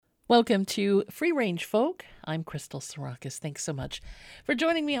Welcome to Free Range Folk. I'm Crystal Sarakas. Thanks so much for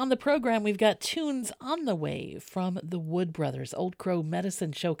joining me on the program. We've got tunes on the way from the Wood Brothers. Old Crow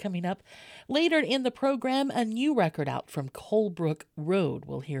Medicine Show coming up. Later in the program, a new record out from Colebrook Road.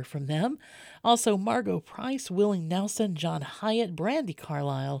 We'll hear from them. Also, Margot Price, Willie Nelson, John Hyatt, Brandi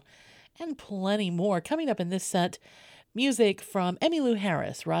Carlile, and plenty more. Coming up in this set, music from Emmylou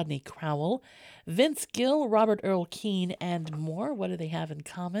Harris, Rodney Crowell, Vince Gill, Robert Earl Keen, and more. What do they have in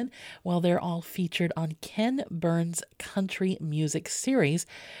common? Well, they're all featured on Ken Burns' Country Music Series,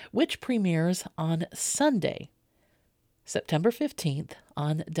 which premieres on Sunday, September 15th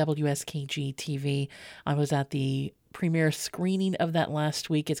on WSKG TV. I was at the premiere screening of that last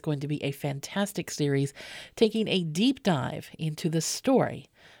week. It's going to be a fantastic series, taking a deep dive into the story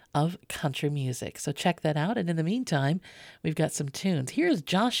of country music. So check that out. And in the meantime, we've got some tunes. Here's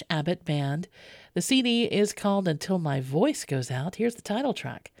Josh Abbott Band. The CD is called Until My Voice Goes Out. Here's the title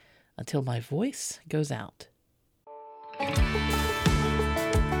track, Until My Voice Goes Out.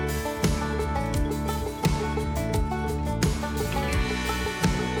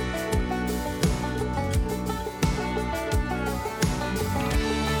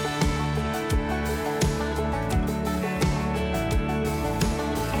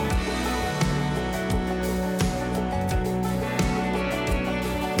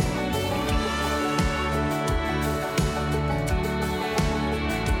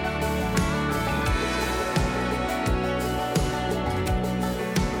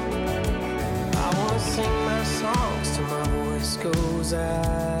 Goes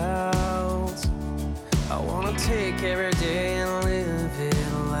out. I wanna take every day and live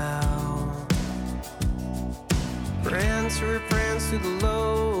it loud. Friends through the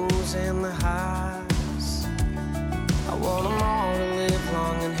lows and the highs. I want them all to live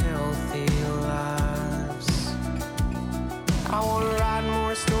long and healthy lives. I wanna write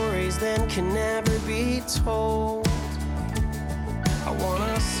more stories than can never be told. I want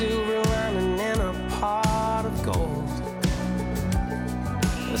a silver lining and a pot of gold.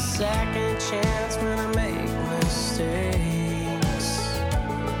 A second chance when I make mistakes,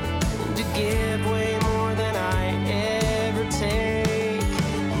 and to give way more than I ever take.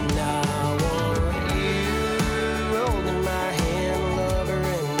 And I want you holding my hand, lover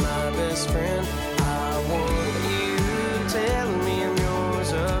and my best friend. I want you telling me I'm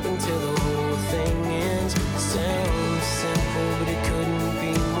yours up until the whole thing ends. Sounds simple, but it couldn't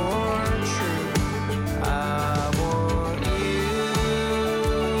be more true. I want you.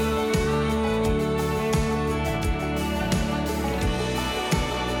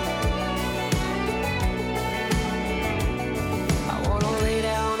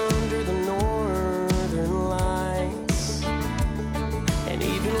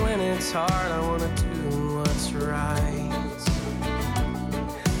 It's hard, I wanna do what's right.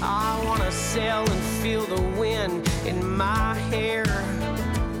 I wanna sail and feel the wind in my hair.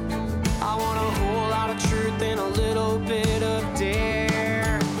 I want a whole lot of truth and a little bit of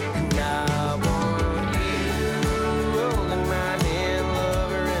dare. And I want you holding my hand,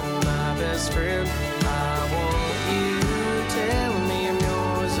 lover and my best friend. I want you telling me I'm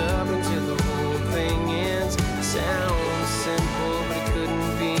yours up until the whole thing ends. Sounds simple, but it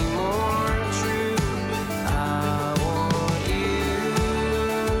couldn't be more true. I want you.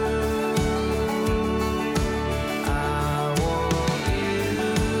 I want you.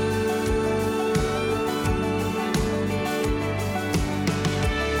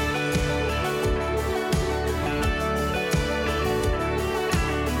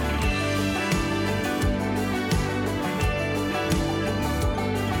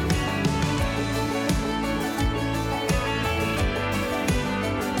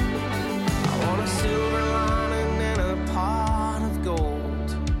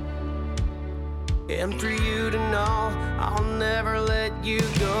 And for you to know, I'll never let you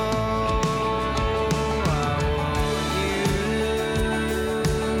go.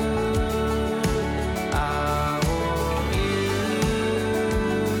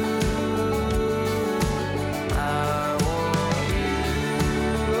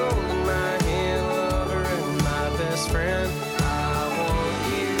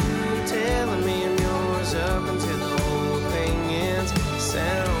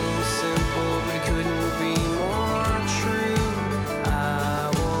 Sounds simple, but it couldn't be more true. I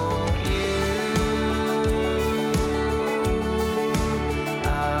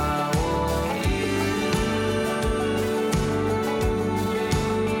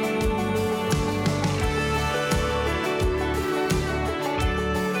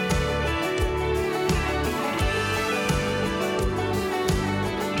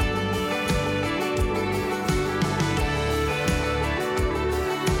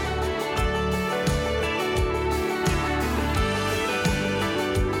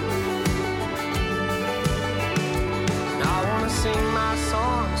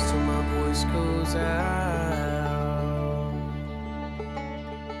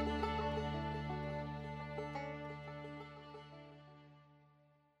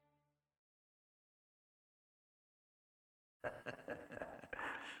Oh,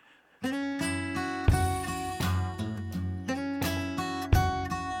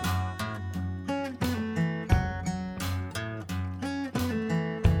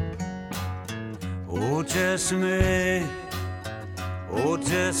 Jessamy, oh,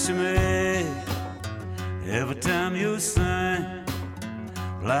 Jessamy, every time you sing,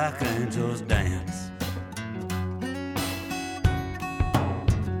 black angels dance.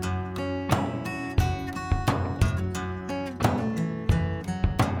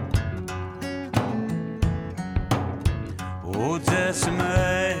 Oh,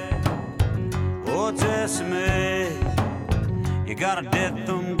 Jessamy, oh, Jessamy, you got a dead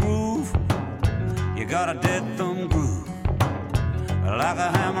thumb groove. You got a dead thumb groove, like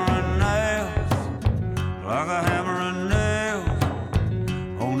a hammer and nails, like a hammer and nails,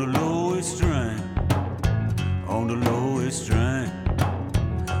 on the lowest string, on the lowest string.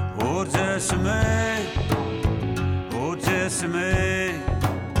 Oh, Jessamy, oh, Jessamy,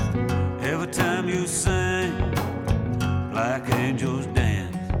 every time you sing, black angels dance.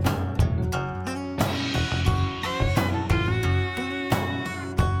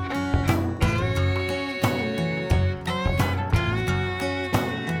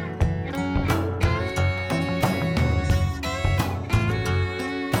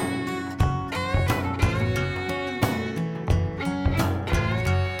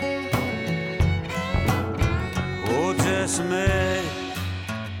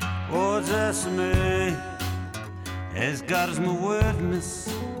 Oh, Jessamy, as God is my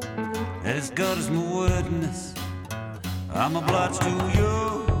witness, as God is my witness, I'm obliged to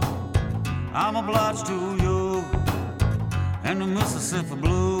you, I'm obliged to you, and the Mississippi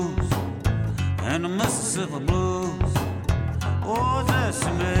blues, and the Mississippi blues. Oh,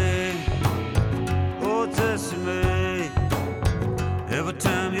 Jessamy, oh, Jessamy, every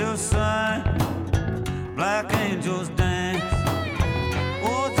time you sing, black angels dance.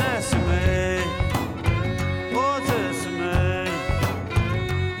 Oh, Jessamy, oh, Jessamy,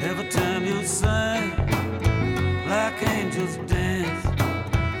 every time you sing, black angels dance,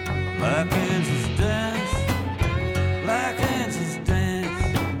 black angels dance, black angels dance,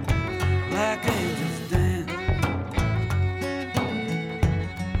 black angels dance.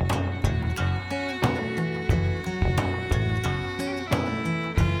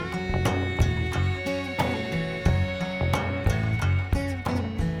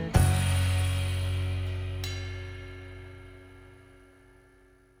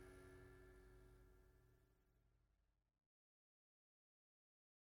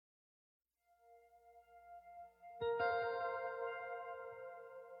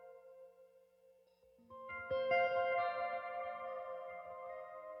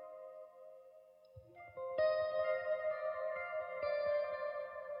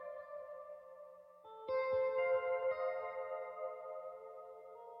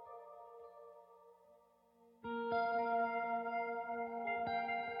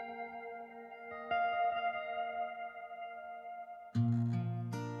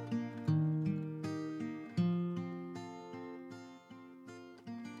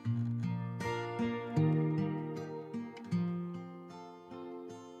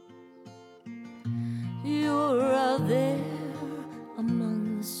 You're out there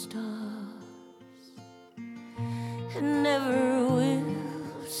among the stars. It never will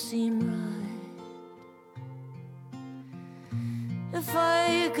seem right. If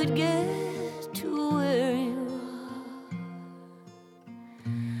I could get to where you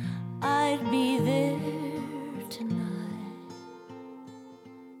are, I'd be there tonight.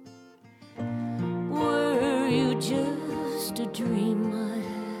 Were you just a dream I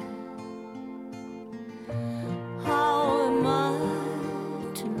had? How am I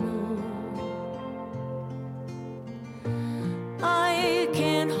to know? I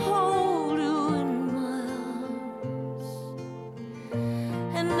can't hold you in my arms,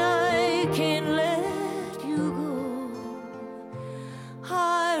 and I can't let you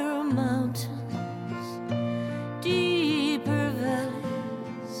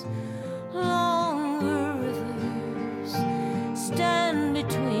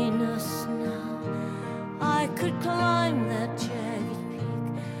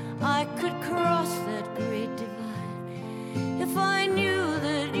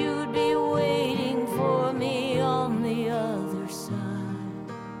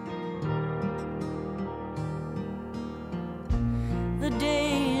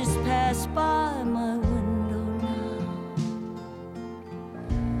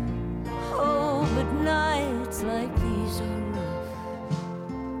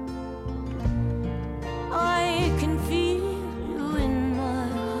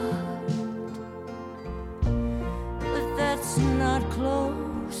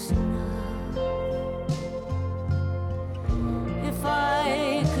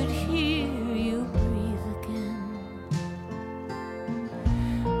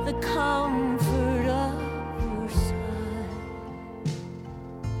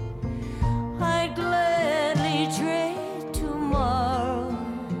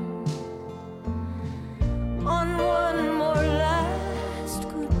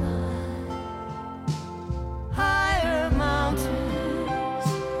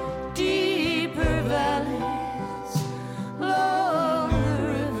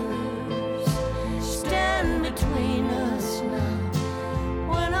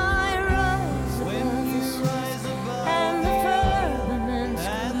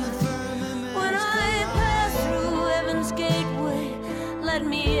let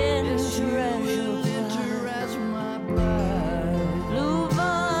me in, treasure bride. Blue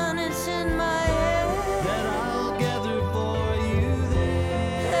bonnets in my hair that I'll gather for you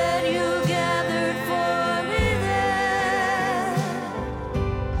there. that you gathered for me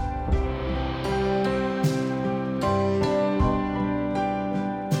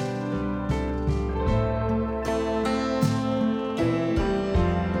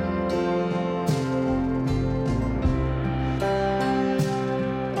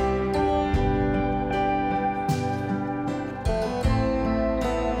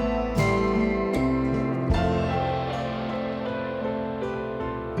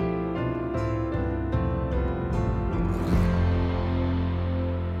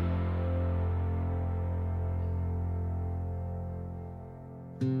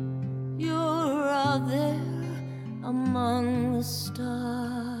you're out there among the stars.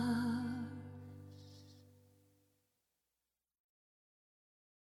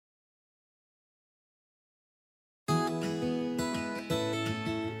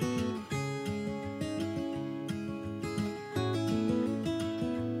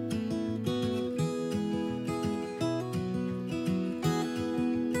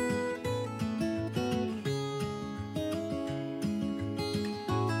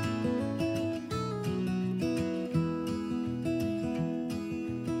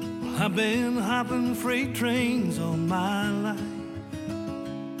 I've been hopping freight trains all my life.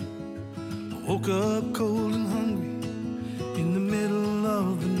 I woke up cold and hungry in the middle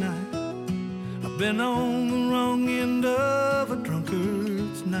of the night. I've been on the wrong end of a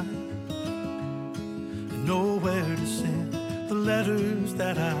drunkard's night, and nowhere to send the letters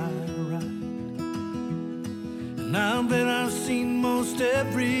that I write. And I bet I've seen most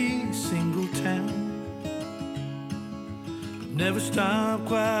every single town. Never stopped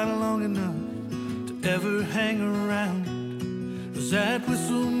quite long enough to ever hang around. 'Cause that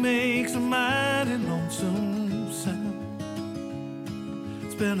whistle makes a mighty lonesome sound.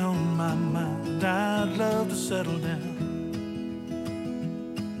 It's been on my mind, I'd love to settle down.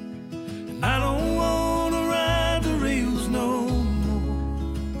 And I don't wanna ride the rails no more.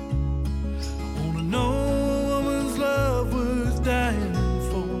 I wanna know a woman's love worth dying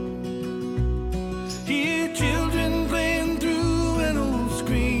for. Hear children playing through an old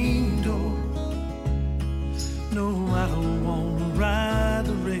screen door. No, I don't wanna ride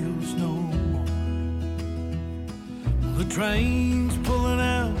the rails no more. The train's pulling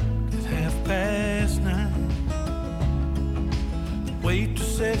out at 9:30. The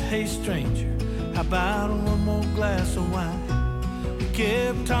waitress said, "Hey stranger, how about one more glass of wine?" We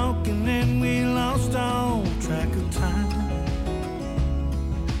kept talking and we lost all track of time.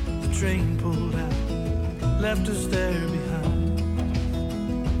 The train pulled out, left us there behind.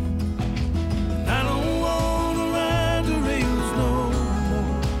 And I don't wanna ride the rails no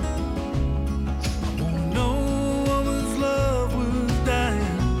more. I wanna know a woman's love worth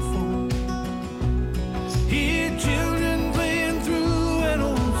dying for. Hear children playing through an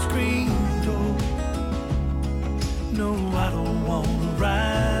old screen door. No, I don't wanna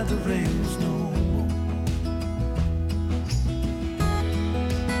ride the rails no more.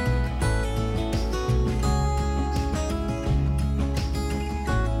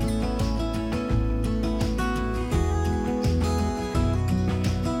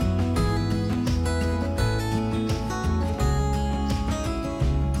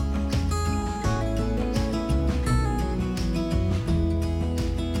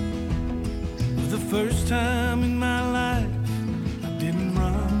 First time in my life I didn't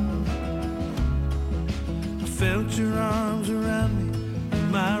run. I felt your arms around me when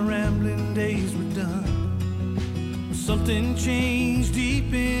my rambling days were done. Something changed deep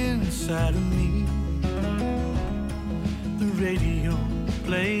inside of me. The radio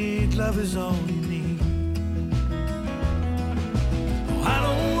played "Love Is All You Need." Oh, I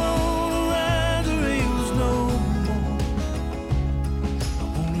don't wanna ride the rails no more. I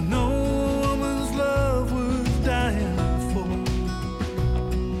wanna know dying for.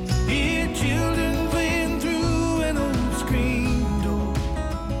 Hear children playing through an old screen door.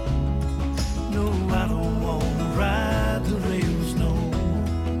 No, I don't wanna ride the rails no more.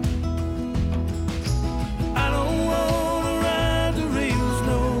 I don't wanna ride the rails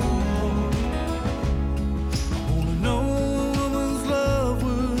no more. I wanna know a woman's love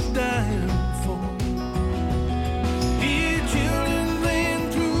was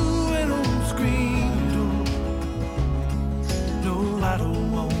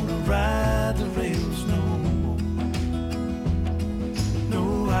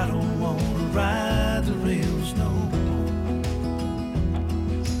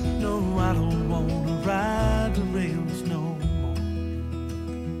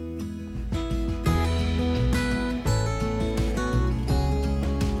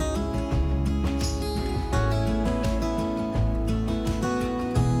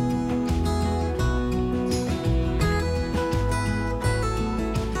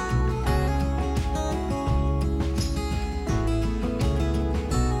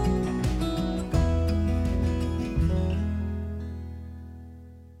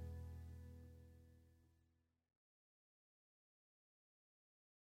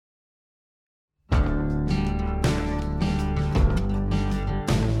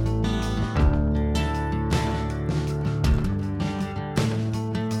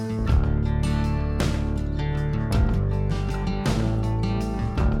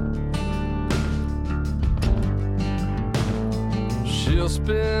she'll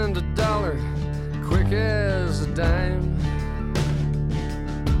spend $1 quick as a dime.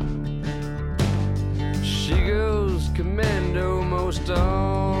 She goes commando most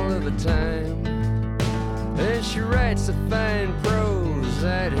all of the time, and she writes a fine prose,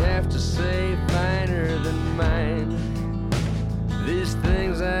 I'd have to say finer than mine. These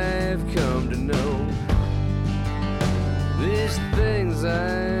things I've come to know, these things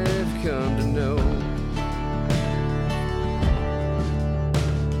I've come to know.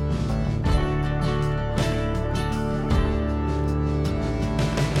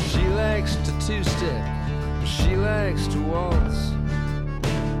 She likes to two-step, she likes to waltz,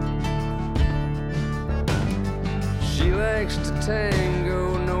 she likes to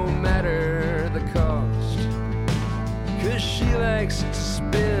tango no matter the cost, 'cause she likes to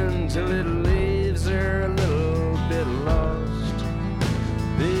spin till it leaves her a little bit lost.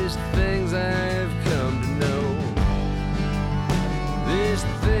 These things I've come to know, these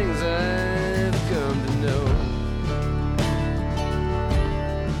things I've come to know.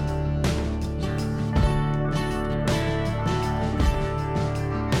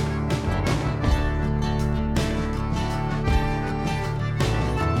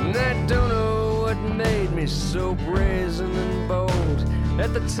 And I don't know what made me so brazen and bold.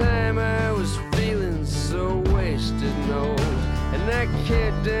 At the time I was feeling so wasted and old, and I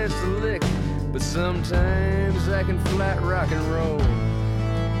can't dance a lick, but sometimes I can flat rock and roll.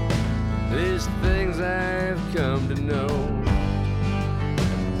 These things I've come to know,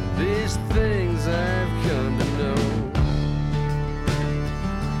 these things I've come to know.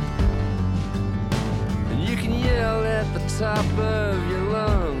 And you can yell at the top of your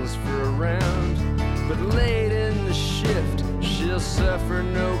lungs for a round, but late in the shift she'll suffer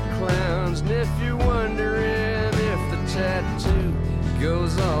no clowns. And if you're wondering if the tattoo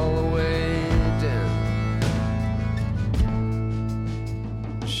goes all the way down,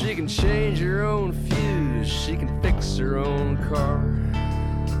 she can change her own fuse, she can fix her own car,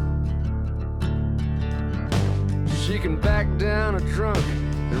 she can back down a drunk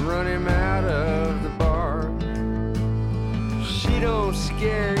and run him out of the bar. She don't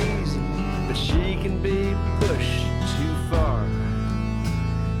scare easy, but she can be pushed too far.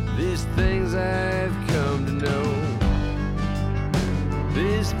 These things I've come to know,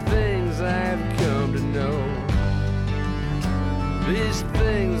 these things I've come to know, these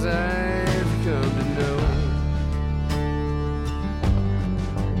things I've come to know.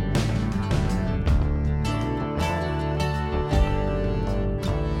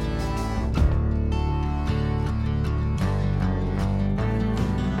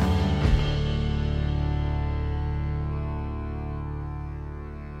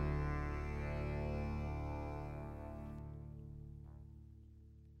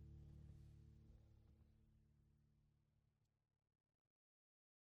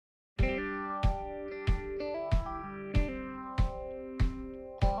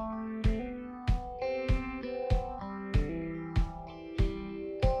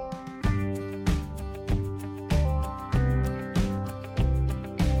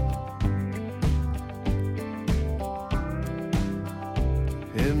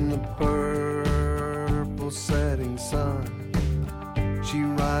 In the purple setting sun, she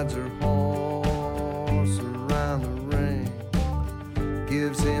rides her horse around the ring,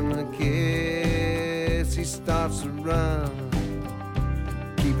 gives him a kiss, he starts to run,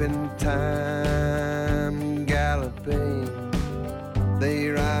 keeping time galloping. They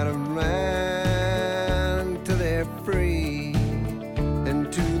ride around till they're free,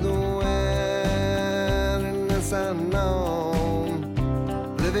 into the wilderness unknown,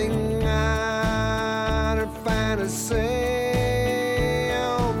 living out her fantasy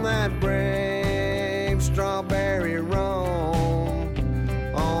on that brave strawberry roam,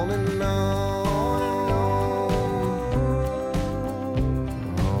 on and on,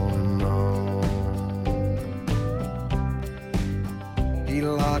 on and on. He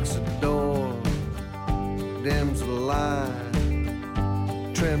locks the door, dims the light,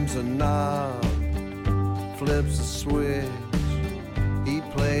 trims a knob, flips a switch. He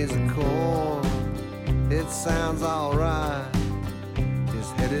plays a chord, it sounds alright.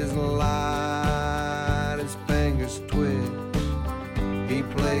 His head is light, his fingers twitch. He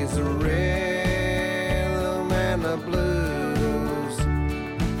plays the rhythm and the blues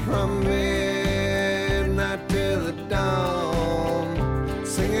from midnight till the dawn,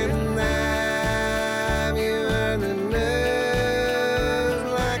 singing "Have you heard the news?"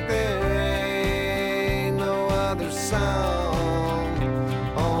 like there ain't no other song.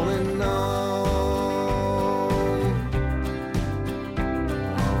 On and on,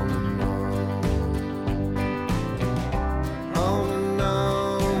 on and on, on and on.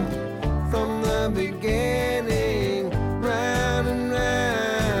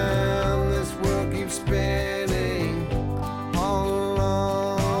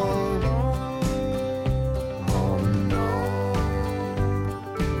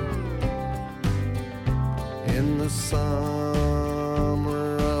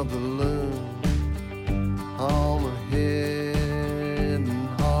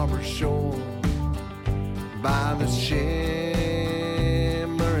 our shore by the shimmering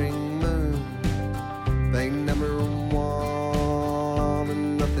moon. They never wanted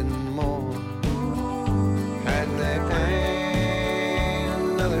nothing more. And there ain't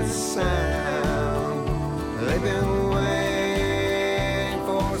another sound. They've been waiting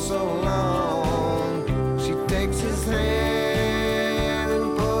for so long. She takes his hand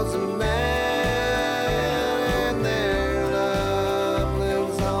and pulls him down, and their love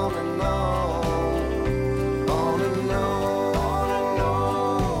lives on and on, on and on,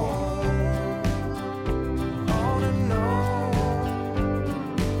 on and on.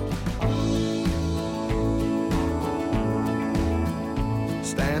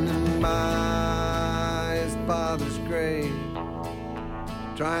 Standing by his father's grave,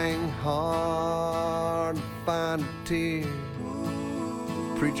 trying hard to find a tear.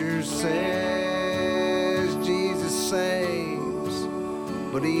 Preacher says Jesus saves,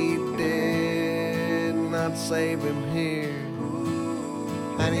 but he did not save him here.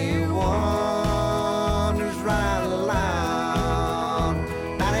 And he wonders right aloud,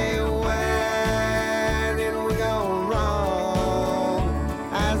 Daddy, where did we go wrong?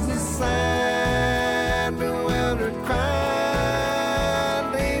 As the sad, bewildered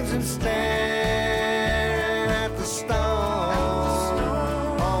crowd leaves him staring at the stone,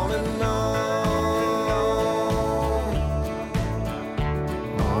 on and on,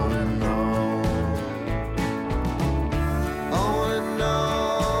 on and on, on and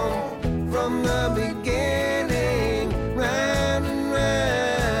on, from the beginning, round and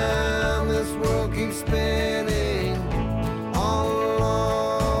round, this world keeps spinning, all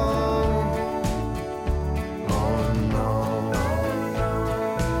along, on and on.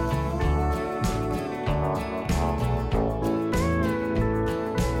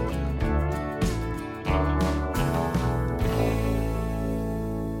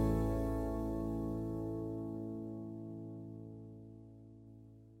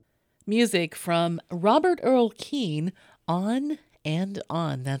 Music from Robert Earl Keen, On and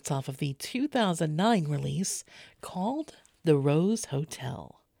On. That's off of the 2009 release called The Rose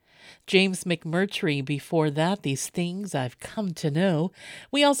Hotel. James McMurtry before that, These Things I've Come to Know.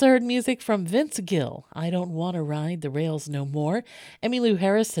 We also heard music from Vince Gill, I Don't Want to Ride the Rails No More. Emmylou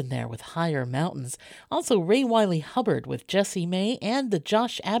Harrison there with Higher Mountains. Also Ray Wiley Hubbard with Jessie May, and the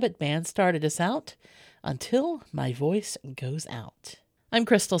Josh Abbott Band started us out, Until My Voice Goes Out. I'm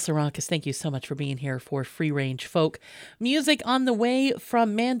Crystal Sarakas. Thank you so much for being here for Free Range Folk. Music on the way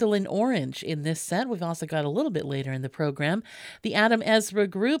from Mandolin Orange in this set. We've also got a little bit later in the program the Adam Ezra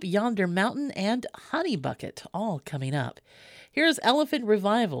Group, Yonder Mountain, and Honey Bucket, all coming up. Here's Elephant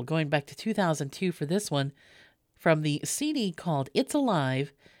Revival, going back to 2002 for this one. From the CD called It's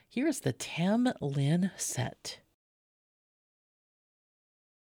Alive, here's the Tam Lin set.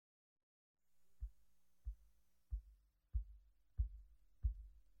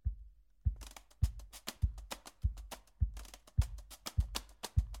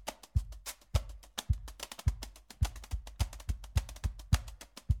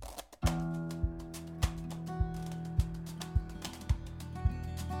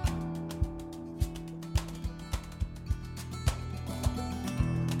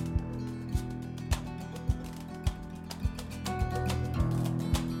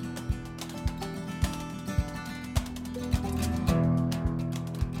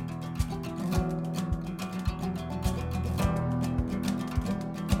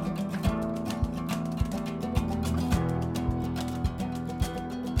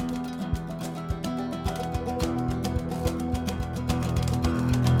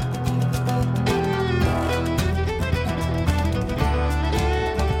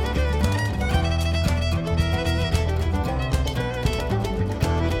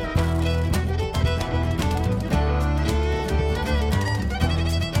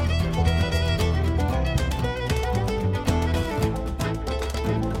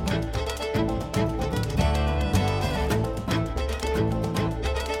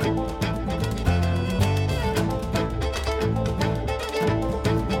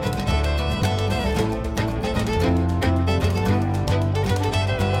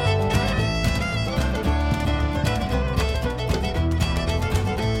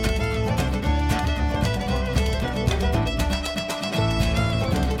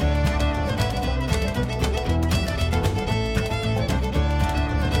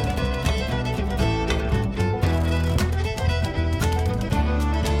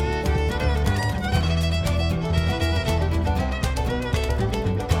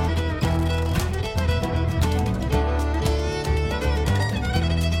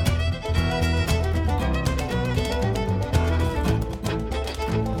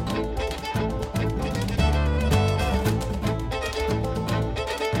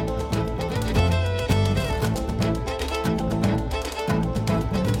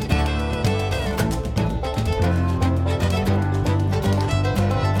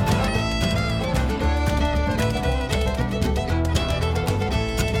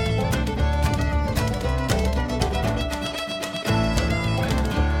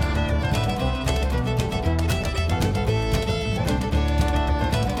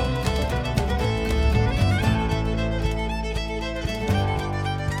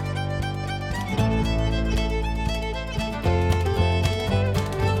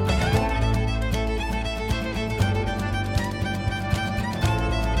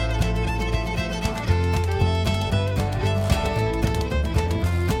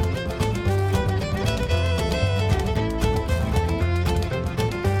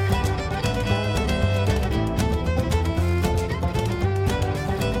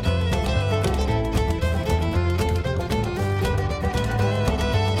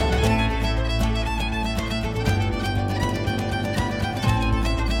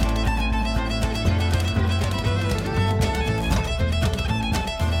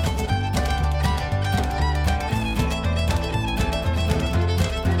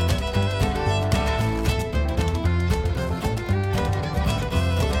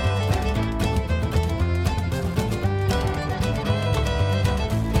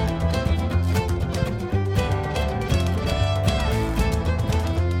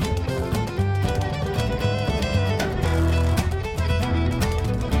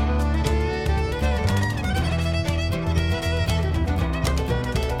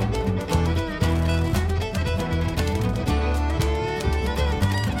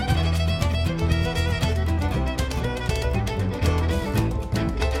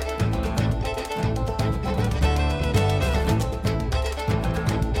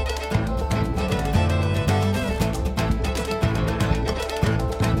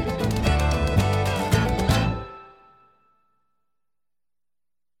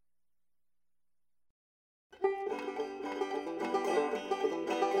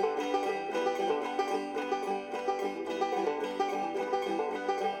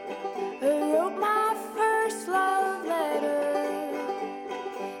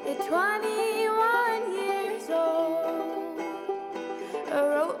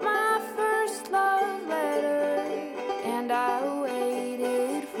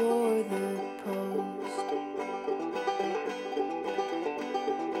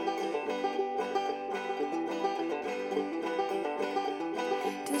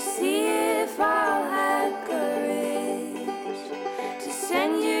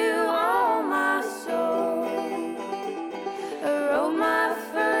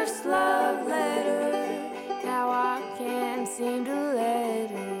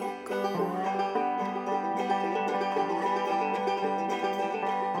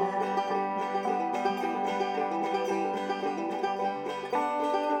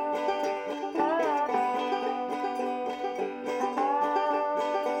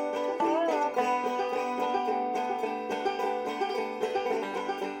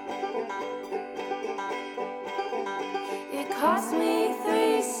 cost me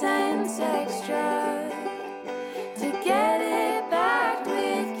 3 cents extra to get it back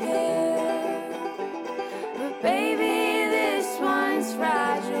with care. But baby, this one's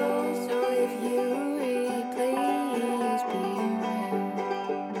fragile, so if you read, please beware.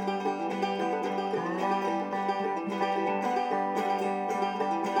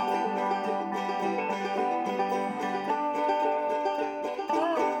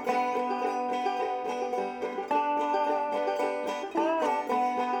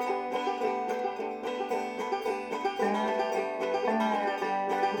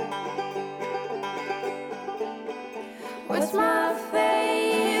 What's my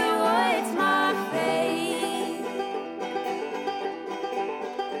fate? What's my fate?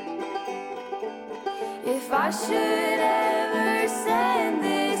 If I should ever send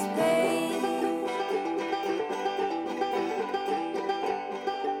this page,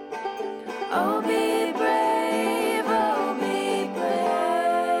 oh, be brave, oh, be brave.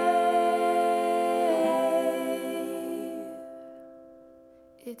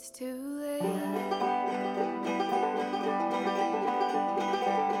 It's too late.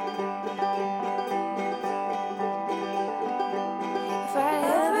 If I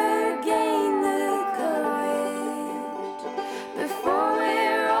ever gain the courage before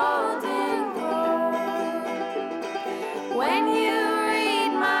we're old and gone, when you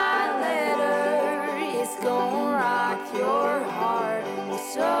read my letter, it's gonna rock your heart and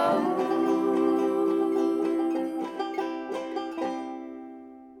soul.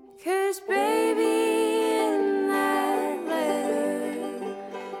 'Cause baby, in that letter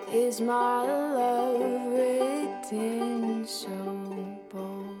is my love written so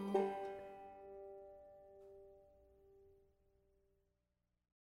bold.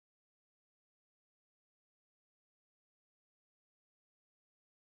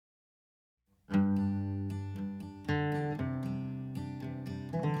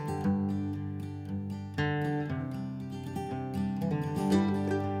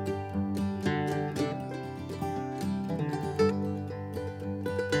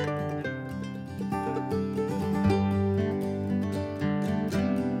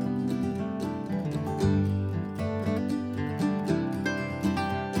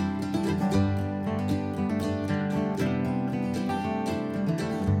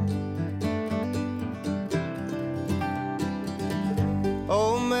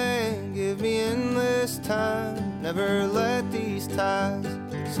 Oh man, give me endless time. Never let these ties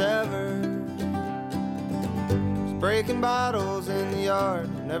sever. Just breaking bottles in the yard,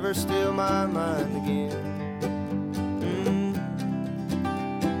 never steal my mind again.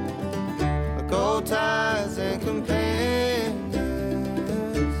 Like old ties and companions,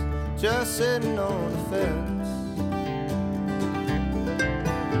 just sitting on the fence.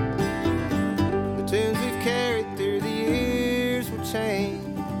 The tunes we've carried through the years will change,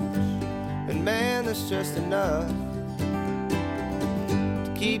 and man, that's just enough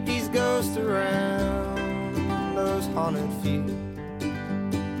to keep these ghosts around those haunted few.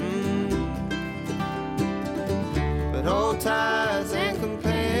 But old ties and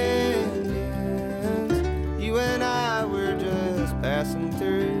companions, you and I were just passing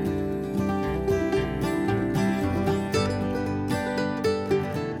through.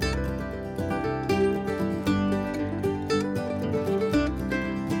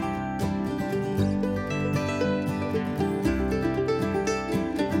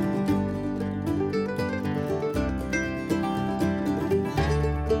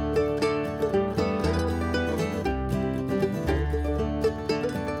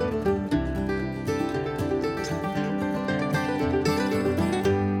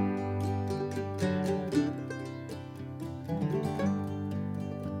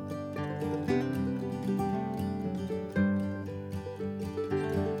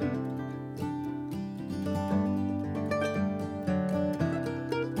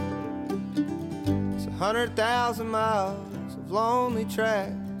 It's 100,000 miles of lonely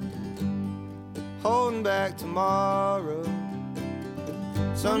track, holding back tomorrow.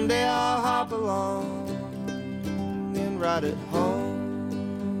 Someday I'll hop along and ride it home.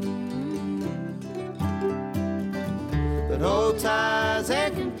 But old ties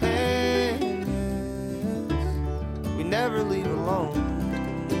and companions, we never leave alone.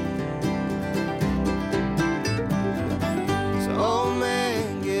 So old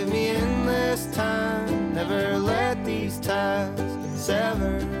man, give me endless time. Never let these ties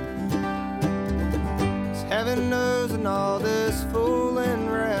sever. 'Cause heaven knows in all this fooling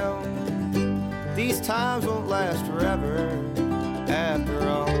round, these times won't last forever after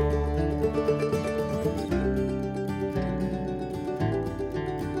all.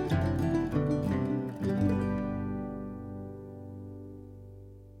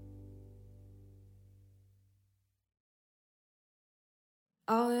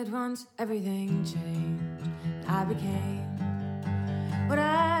 at once everything changed. I became what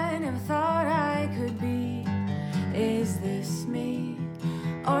I never thought I could be. Is this me,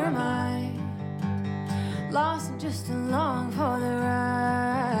 or am I lost and just along for the ride?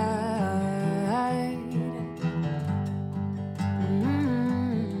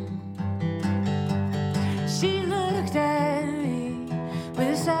 She looked at me with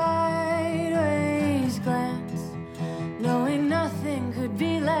a sideways glance, knowing nothing could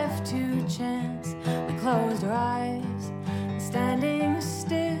be left to chance. We closed our eyes, and standing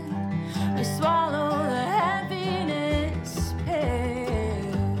still, we swallowed the happiness pill.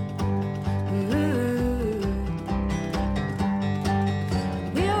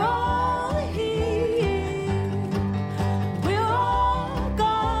 We're all here, we're all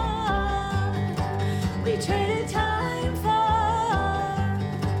gone. We traded time for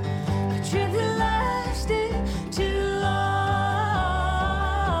a trip that lasted too long.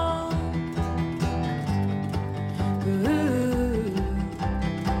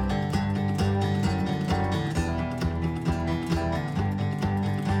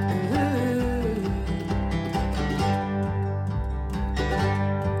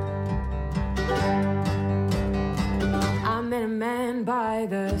 I met a man by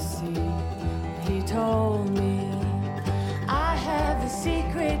the sea. He told me I have the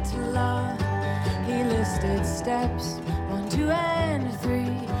secret to love. He listed steps 1, 2, and 3.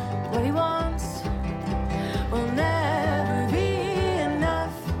 What he wants will never be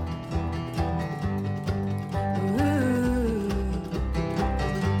enough.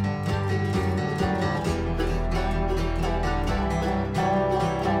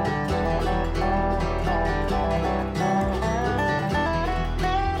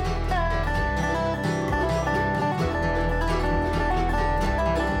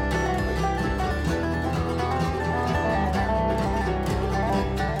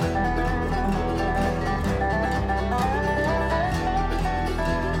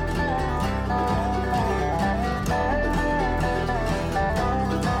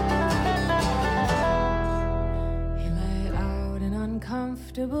 He let out an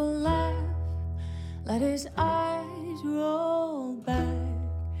uncomfortable laugh, let his eyes roll back.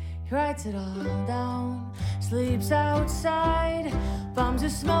 He writes it all down, sleeps outside, bums a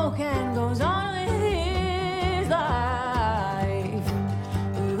smoke and goes on with his life.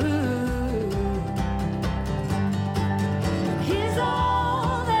 He's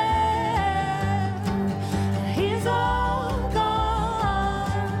all there, he's all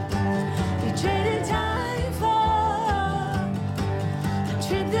gone. We traded time for a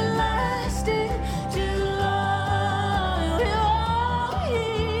trip that lasted too long. We're all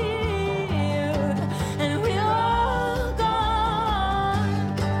here and we're all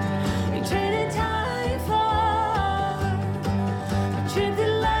gone. We traded time for a trip that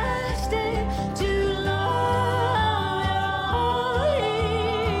lasted too long. We're all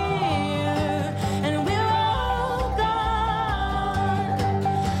here and we're all gone.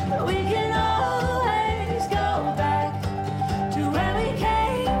 But we can always go back to where we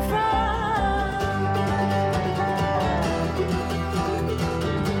came from.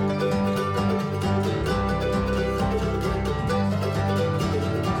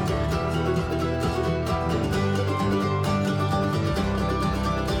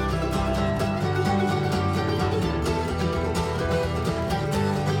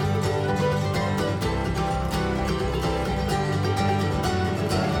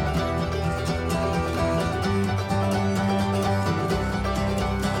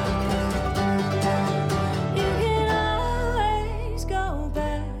 You can always go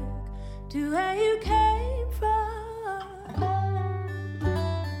back to where you came from.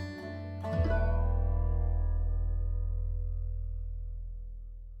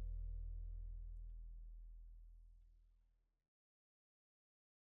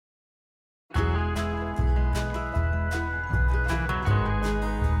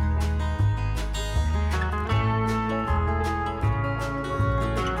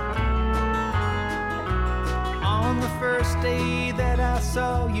 On the first day that I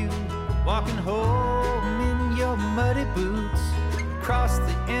saw you walking home in your muddy boots across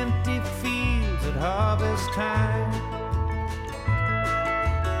the empty fields at harvest time,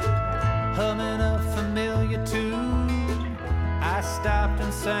 humming a familiar tune, I stopped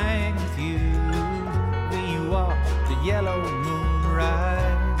and sang with you. We walked the yellow moon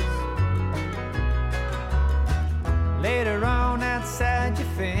rise. Later on outside your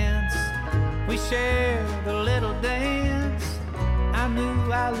fence, we shared a little dance. I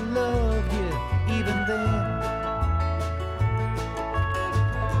knew I loved you even then.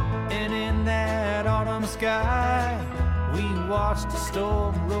 And in that autumn sky, we watched a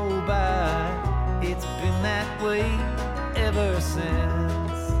storm roll by. It's been that way ever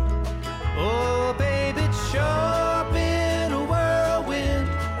since. Oh, baby, it's sure been a whirlwind,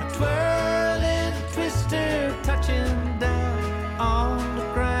 a twirling twister touching down on the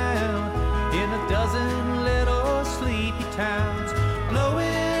ground in a dozen little sleepy towns,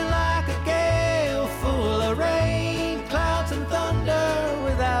 blowing like a gale full of rain, clouds and thunder,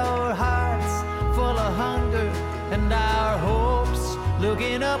 with our hearts full of hunger and our hopes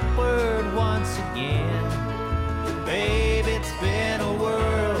looking upward once again. Babe, it's been a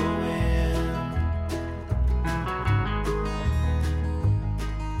whirlwind.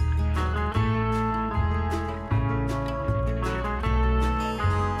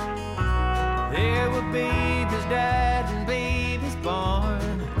 There were babies died and babies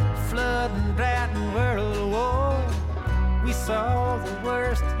born, flood and drought and world war. We saw the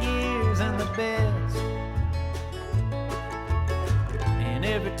worst years and the best. In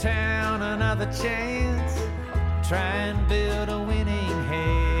every town another chance, try and build a winning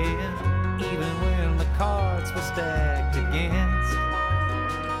hand, even when the cards were stacked against.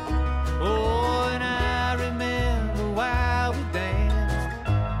 Oh, and I remember while we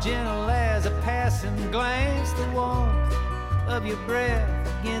danced, gentle as a passing glance, the warmth of your breath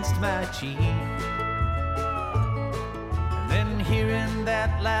against my cheek. And then hearing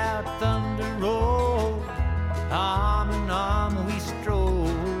that loud thunder roll, arm in arm we strolled,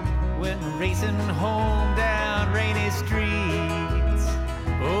 went racing home down rainy streets.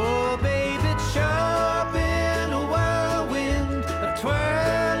 Oh, baby, it's sure been a whirlwind, a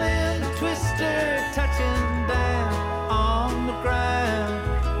twirling twister touching down on the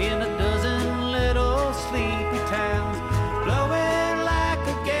ground in a dozen little sleepy towns, blowing like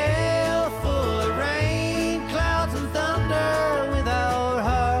a gale full of rain, clouds and thunder, with our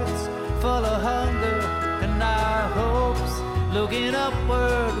hearts full of hunger and our hopes looking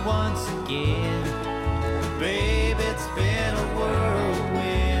upward once again. Babe, it's been a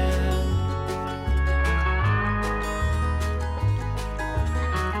whirlwind.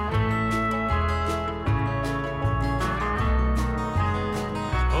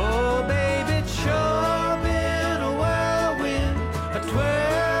 Oh, babe, it's sure been a whirlwind, a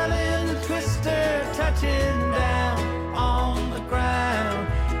twirling twister touching down on the ground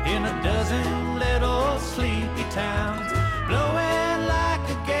in a dozen little sleepy towns, blowing like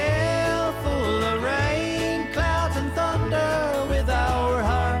a gale full of rain, clouds and thunder, with our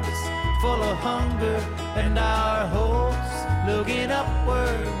hearts full of hunger and our hopes looking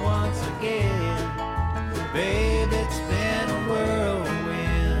upward once again. Babe, it's been a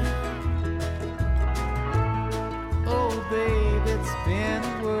whirlwind. Oh, babe, it's been a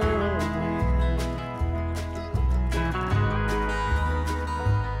whirlwind.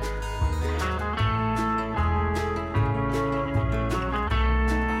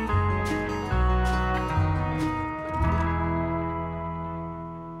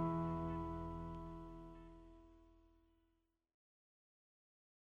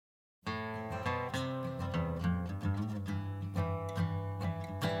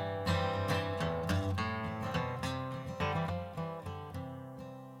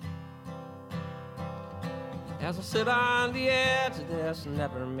 As I sit on the edge of this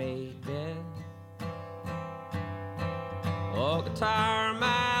never-made bed, oh, guitar in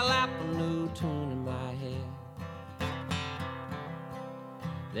my lap, a new tune in my head.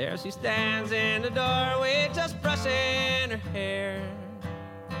 There she stands in the doorway, just brushing her hair.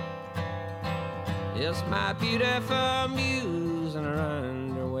 It's my beautiful muse in her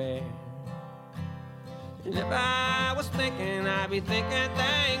underwear. And if I was thinking, I'd be thinking,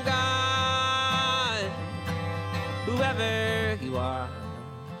 thank God, whoever you are,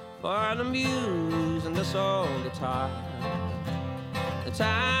 for the muse and this old guitar. The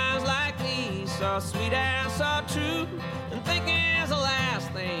times like these, so sweet and so true, and thinking is the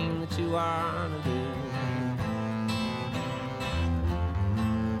last thing that you want to do.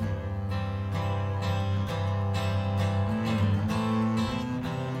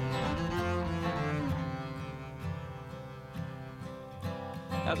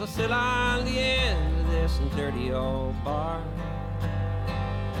 As I sit on the end of this dirty old bar,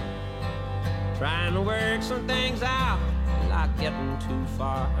 trying to work some things out, not getting too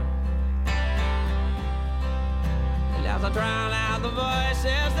far. And as I drown out the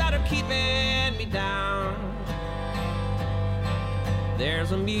voices that are keeping me down,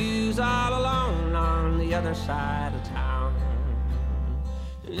 there's a muse all alone on the other side of town.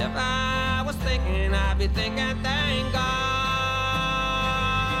 And if I was thinking, I'd be thinking, thank God,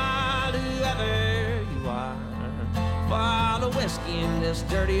 whoever you are, for all the whiskey in this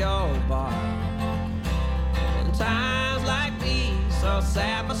dirty old bar. And times like these, so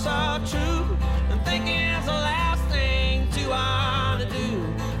sad but so true. And thinking is the last thing to want to do.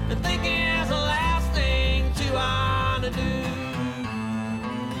 And thinking is the last thing to want to do.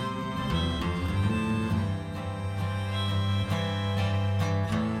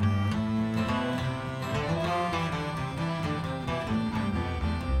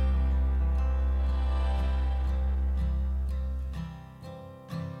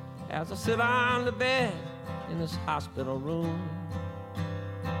 As I sit on the bed in this hospital room,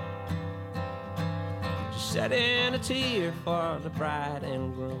 just shedding a tear for the bride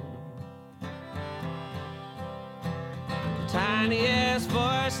and groom. The tiniest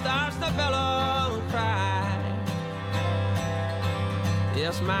voice starts to bellow and cry.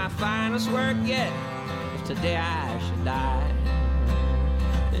 Yes, my finest work yet, if today I should die.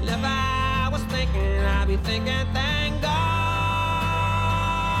 And if I was thinking, I'd be thinking, thank God.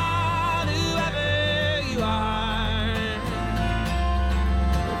 You are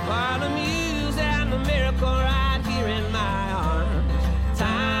for the muse and the miracle right here in my arms.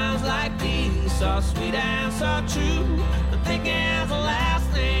 Times like these, so sweet and so true. The thinking is the last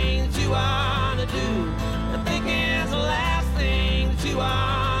thing that you want to do. The thinking is the last thing that you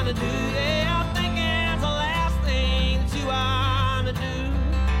want to do. Yeah, the thinking is the last thing that you want to do.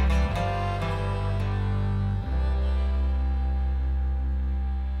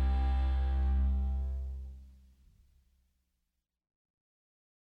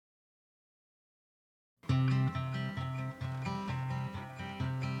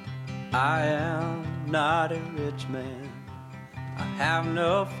 I am not a rich man, I have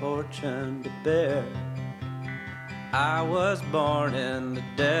no fortune to bear. I was born in the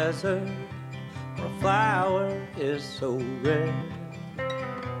desert, where a flower is so rare.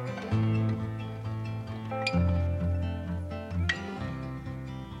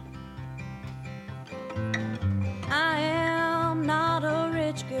 I am not a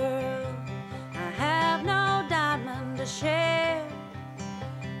rich girl, I have no diamond to share.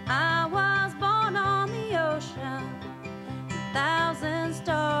 I was born on the ocean, 1,000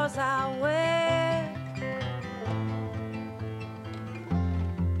 stars I wear.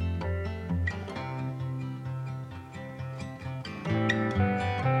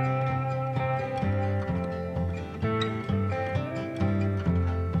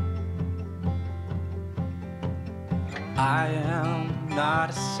 I am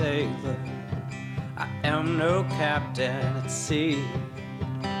not a sailor, I am no captain at sea.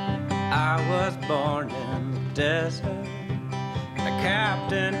 I was born in the desert, a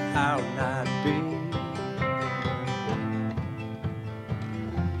captain I'll not be.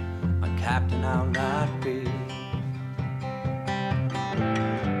 A captain I'll not be.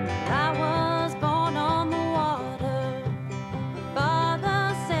 I was born on the water, my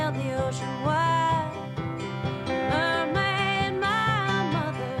father sailed the ocean wide. Mermaid, my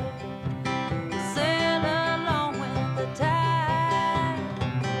mother, sailed along with the tide.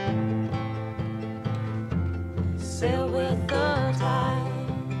 Sail with the tide.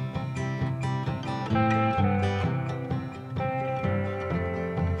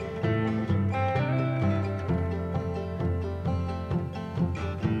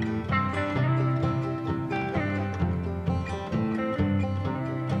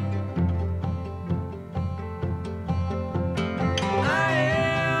 I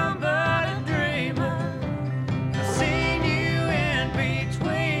am but a dreamer. I've seen you in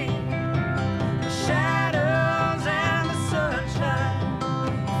between the shadows and the sunshine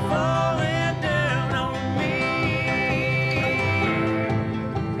falling down on me.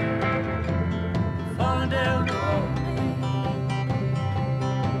 Falling down on me.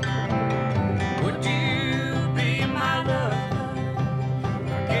 Would you be my lover?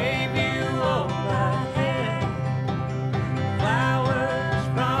 I gave you all I had. Flowers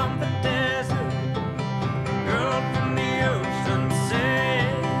from the desert, girl from the ocean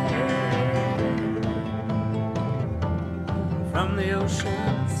said. From the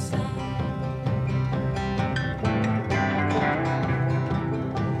ocean said.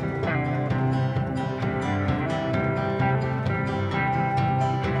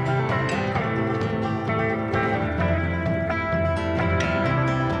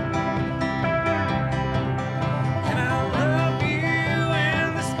 And I love you in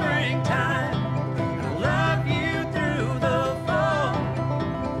the springtime, and I love you through the fall.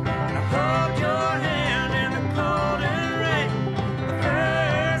 And I hold your hand in the cold and rain, the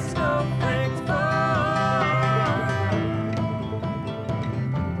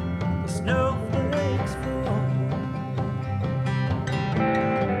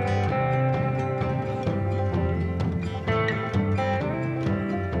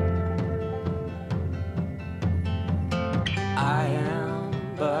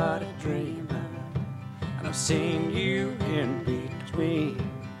but a dreamer, and I've seen you in between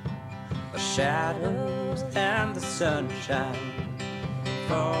the shadows and the sunshine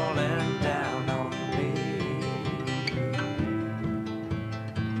falling down on me,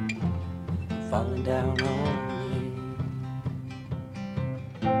 falling down on me.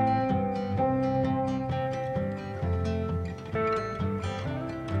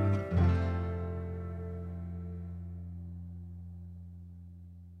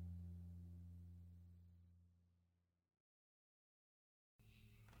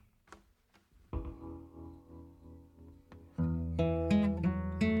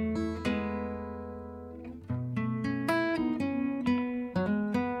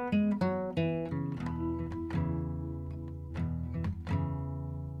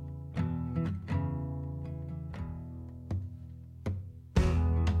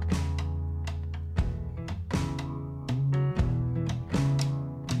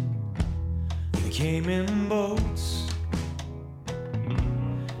 Came in boats,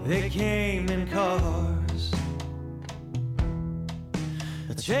 they came in cars.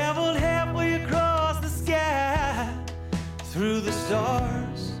 They traveled halfway across the sky, through the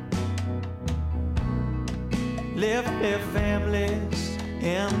stars. Left their families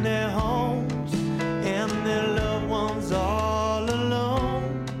and their homes and their loved ones all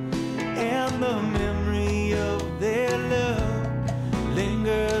alone. And the memory of their love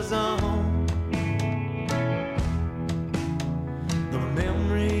lingers on.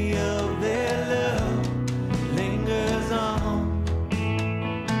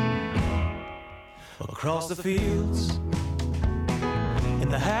 Across the fields in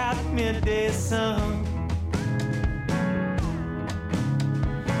the hot midday sun,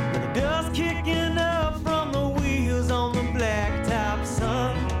 with the dust kicking up from the wheels on the blacktop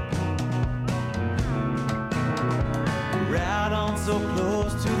sun. Ride on so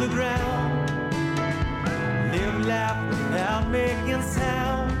close to the ground, live life without making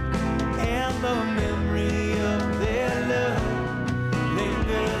sound, and the memory of their love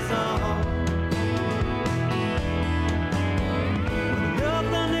lingers on.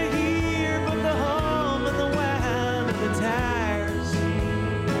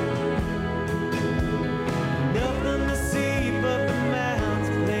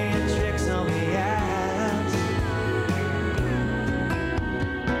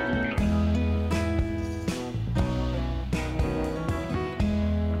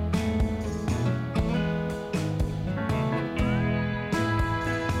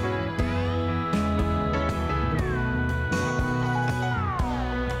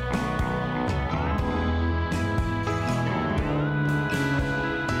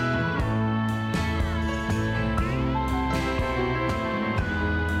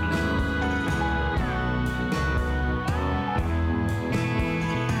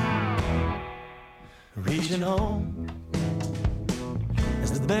 Reaching home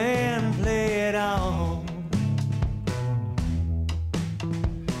as the band played on.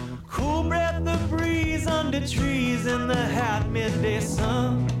 Cool breath of breeze under trees in the hot midday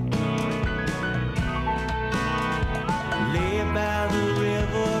sun. Lay by the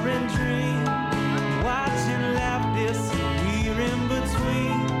river and dream, watching life disappear in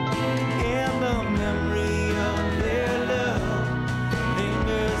between. And the memory of their love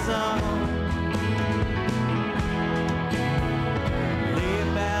lingers on.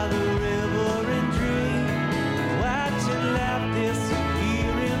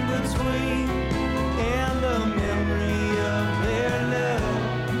 Disappear in between, and the memory of their love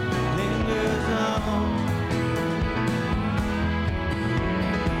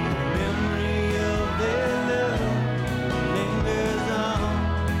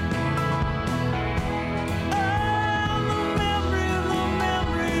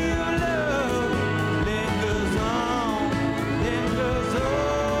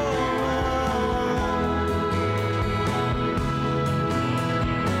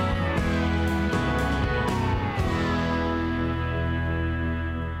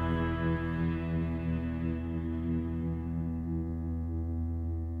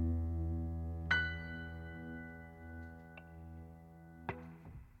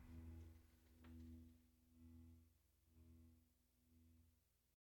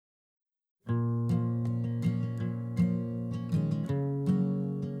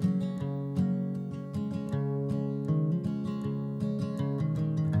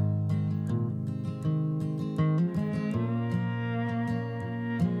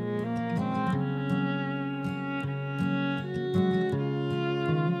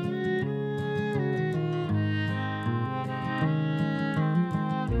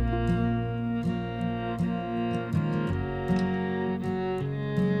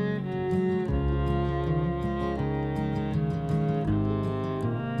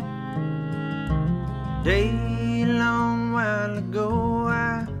Day long while ago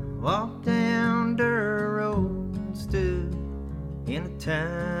I walked down dirt road and stood in a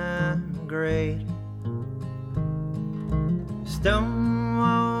time of great. Stone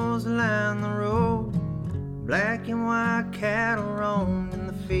walls line the road, black and white cattle roamed in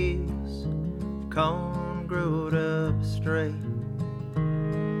the fields, corn growed up straight.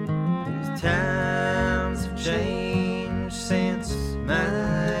 These times have changed since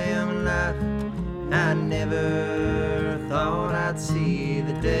my young life. I never thought I'd see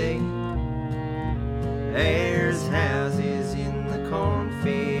the day. There's houses in the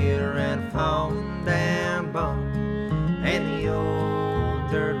cornfield around a fallen down barn, and the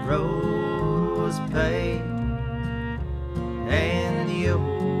old dirt road was paved, and the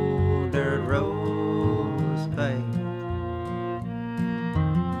old dirt road was paved.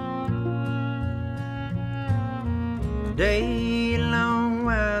 A day long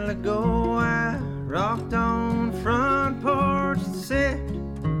while ago I rocked on the front porch to sit,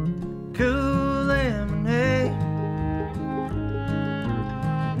 cool lemonade.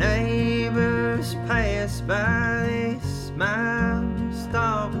 Neighbors pass by, they smile,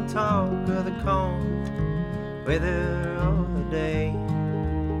 stop and talk of the corn weather all the day.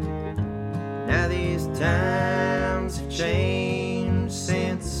 Now these times have changed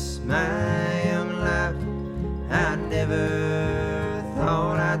since my young life. I never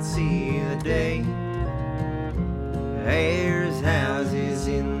thought I'd see the day. There's houses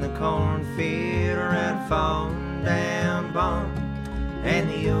in the cornfield around fallen down barn, and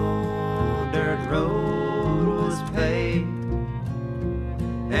the old dirt road was paved,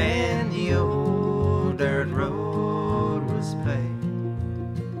 and the old dirt road was paved.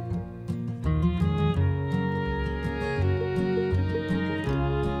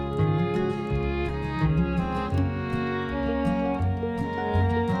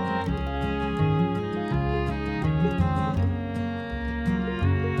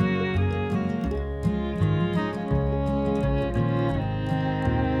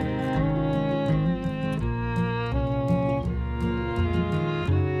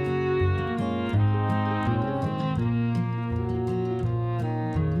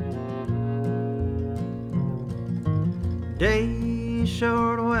 Day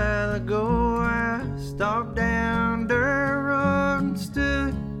short while ago I stopped down dirt road and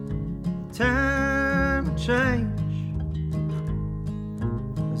stood. Time of change.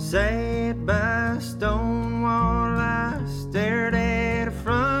 I sat by a stone wall, I stared at a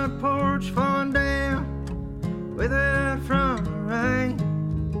front porch falling down without from the rain.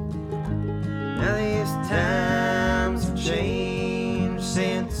 Now these times have changed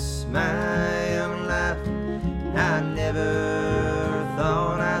since my young life. I never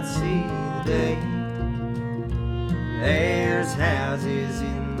thought I'd see the day. There's houses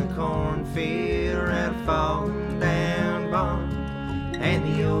in the cornfield around a fallen down barn, and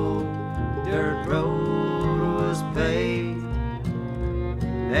the old dirt road was paved,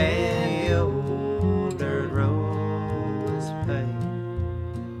 and the old dirt road was paved.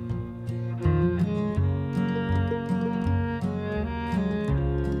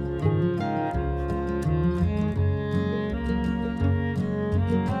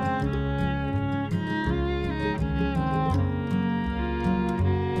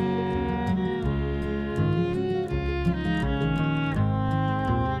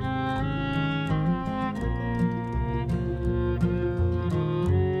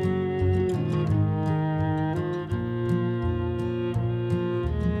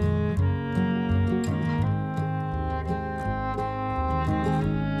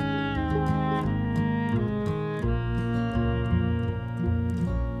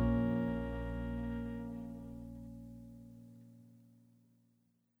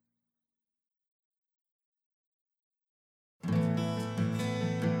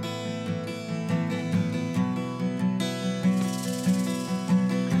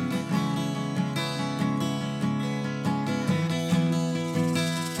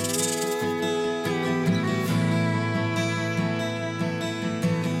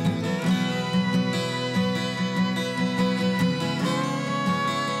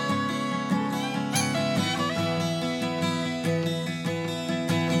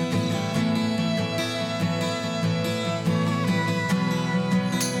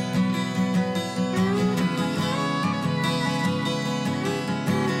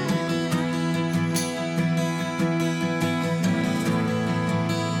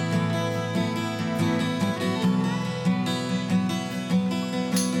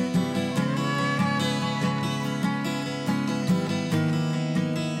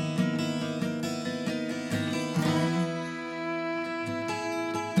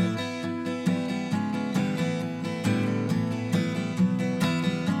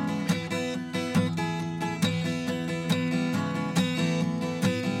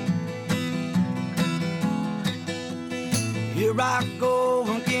 here I go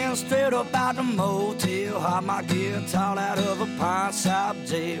again, straight up out the motel. Hop my guitar out of a pine shop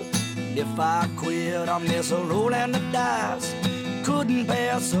jail. If I quit, I miss a rolling the dice. Couldn't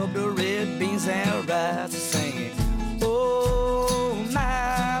pass up the red beans and rice. Singing, oh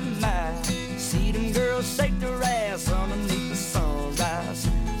my, my. See them girls shake their ass underneath the sunrise.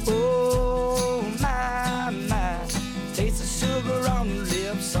 Oh my, my. Taste the sugar on the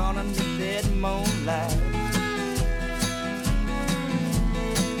lips underneath that moonlight.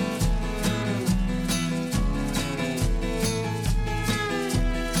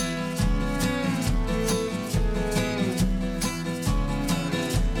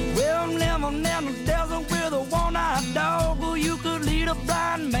 In the desert with a one-eyed dog, who you could lead a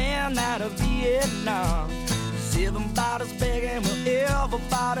blind man out of Vietnam. 7 bottles begging where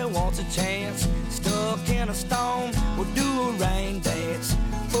everybody wants a chance. Stuck in a storm, we'll do a rain dance.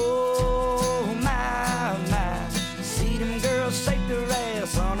 Oh my, my. See them girls shake their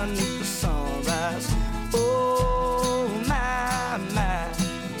ass underneath the sunrise. Oh my, my.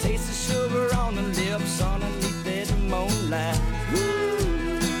 Taste the sugar on the lips underneath that moonlight. Woo.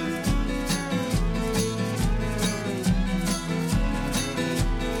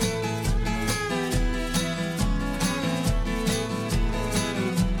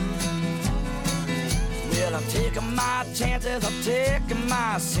 I'm taking my chances, I'm taking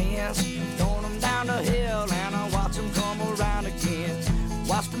my sins, throwing them down the hill and I watch them come around again.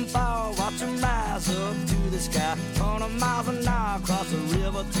 Watch them fall, watch them rise up to the sky, 100 miles an hour across the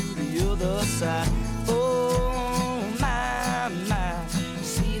river to the other side. Oh my, my.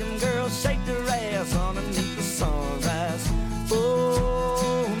 See them girls shake their ass underneath the sunrise.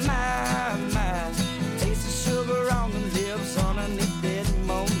 Oh my, my. Taste the sugar on the lips underneath that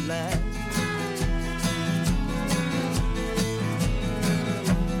moonlight.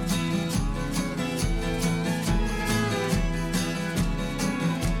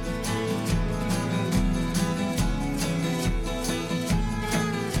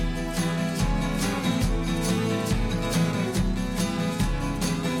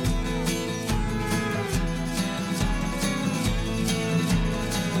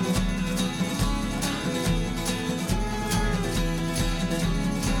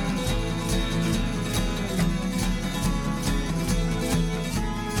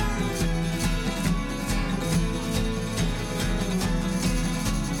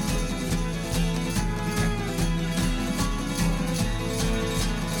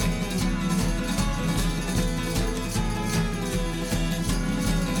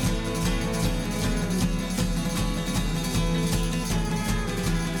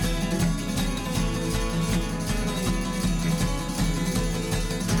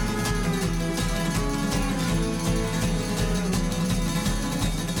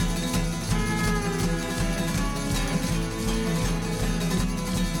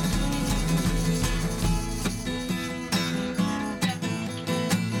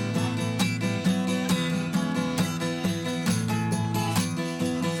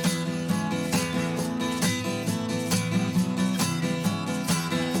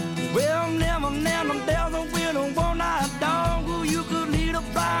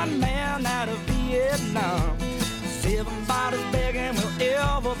 Vietnam. 7 bodies begging, well,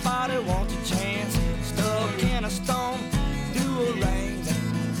 everybody wants a chance. Stuck in a storm, do a rain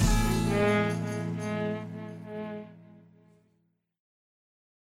dance.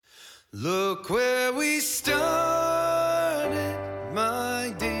 Look where we started,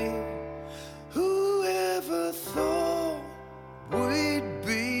 my dear. Whoever thought we'd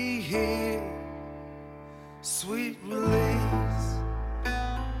be here? Sweet release.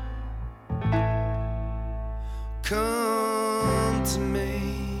 Come to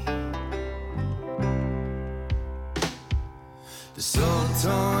me. The salt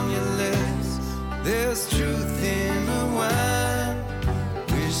on your lips, there's truth in the wine.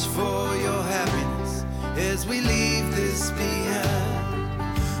 Wish for your happiness as we leave this behind.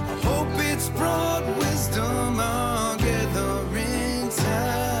 I hope it's brought wisdom our gathering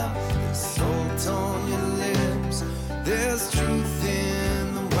time. There's salt on your lips, there's truth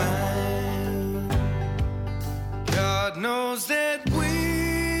in the wine. God knows that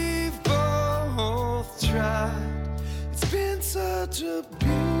we've both tried. It's been such a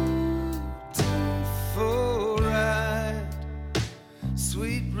beautiful ride.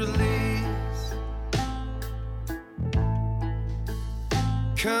 Sweet release.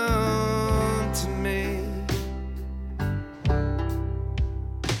 Come to me.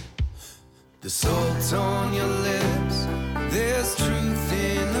 The salt on your lips, there's truth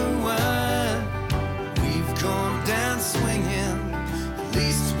in the wine. We've gone down swinging, at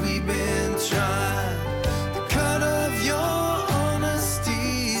least we've been trying. The cut of your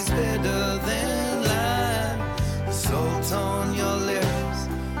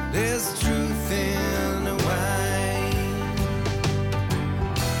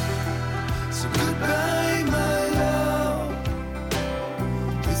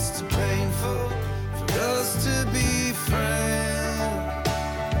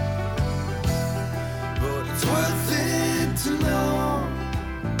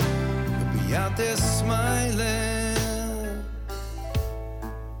out there smiling,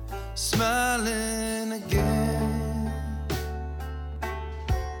 smiling again.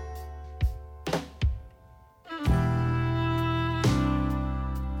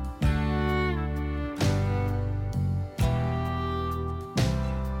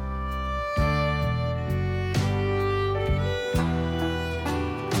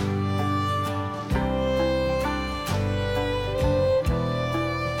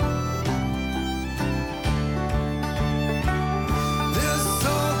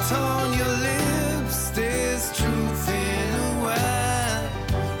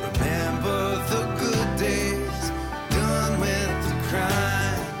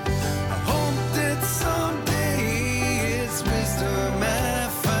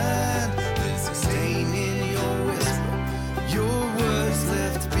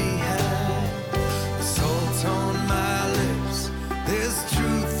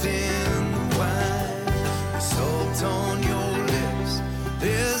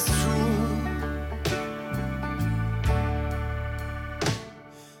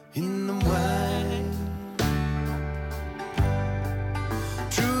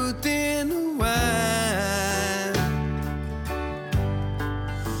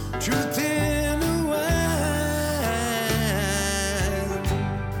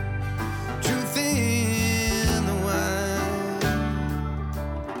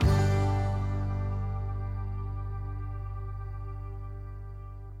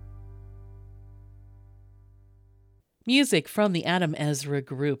 Music from the Adam Ezra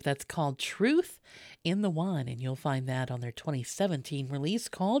Group. That's called Truth in the Wine, and you'll find that on their 2017 release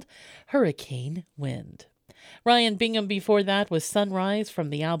called Hurricane Wind. Ryan Bingham before that was Sunrise from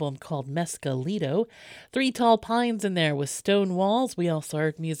the album called Mescalito. Three Tall Pines in there with Stone Walls. We also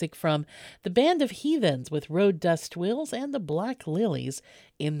heard music from the Band of Heathens with Road Dust Wheels and the Black Lilies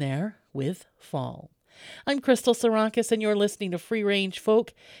in there with Fall. I'm Crystal Sarakas, and you're listening to Free Range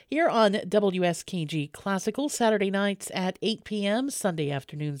Folk here on WSKG Classical, Saturday nights at 8 p.m., Sunday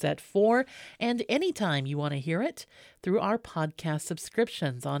afternoons at 4, and anytime you want to hear it through our podcast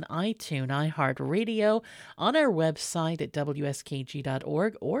subscriptions on iTunes, iHeartRadio, on our website at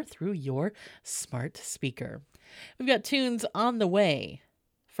wskg.org, or through your smart speaker. We've got tunes on the way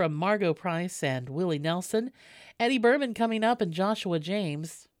from Margot Price and Willie Nelson, Eddie Berman coming up, and Joshua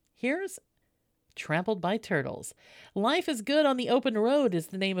James. Here's Trampled by Turtles. Life is Good on the Open Road is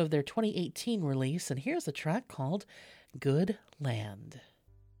the name of their 2018 release, and here's a track called Good Land.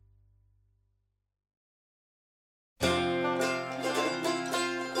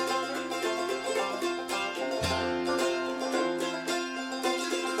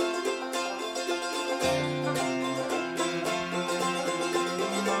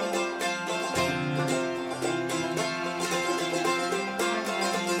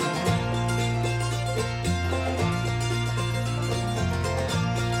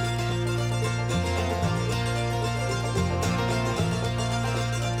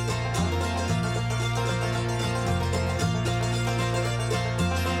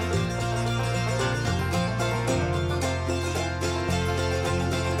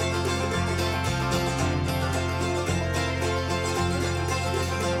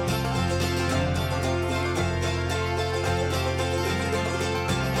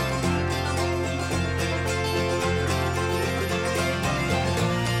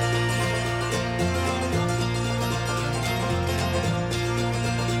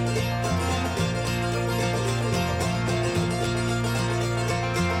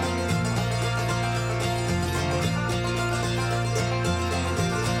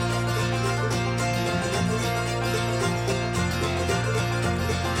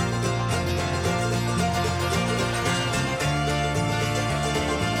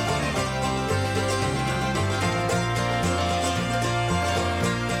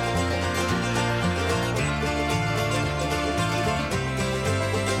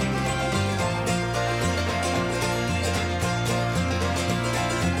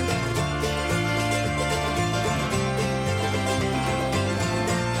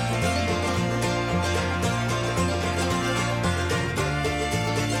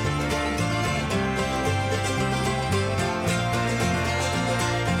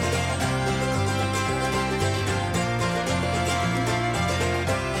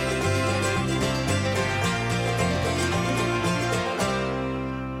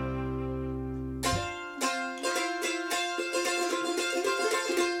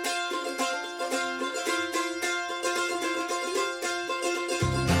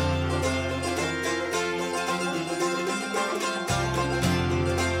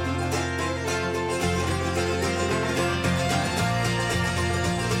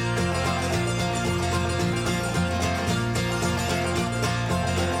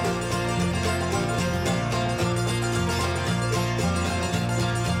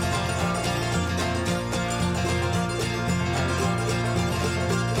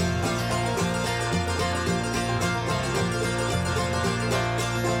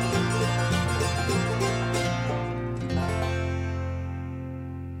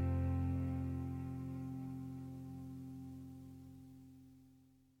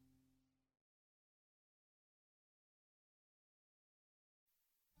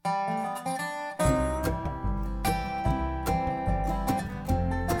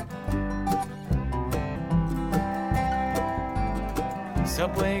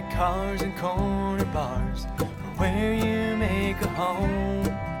 Subway cars and corner bars are where you make a home.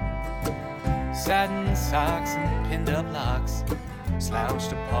 Satin socks and pinned up locks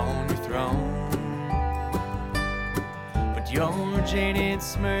slouched upon your throne. But your jaded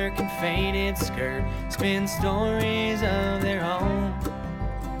smirk and faded skirt spin stories of their own,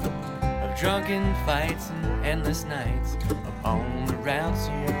 of drunken fights and endless nights upon the routes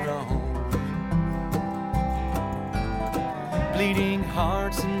you roam. Bleeding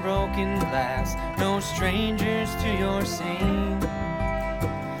hearts and broken glass, no strangers to your scene.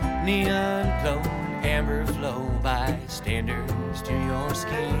 Neon glow and amber flow, bystanders to your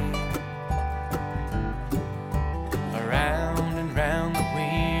scheme. Around and round the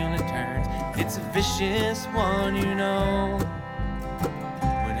wheel it turns, it's a vicious one, you know.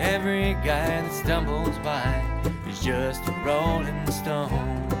 When every guy that stumbles by is just a rolling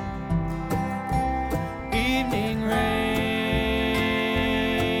stone. Evening rain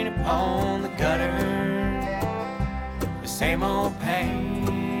upon the gutter, the same old pain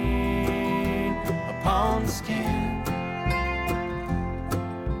upon the skin.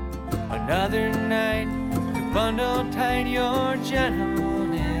 Another night to bundle tight your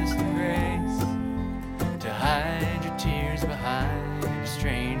gentleness and grace, to hide your tears behind a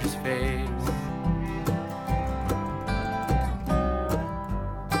stranger's face.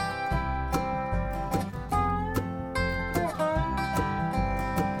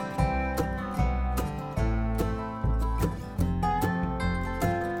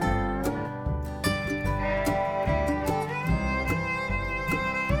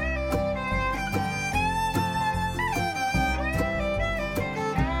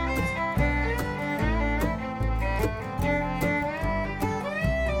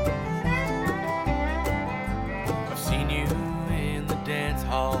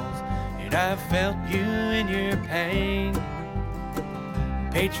 I've felt you in your pain,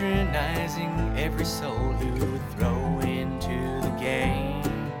 patronizing every soul who would throw into the game.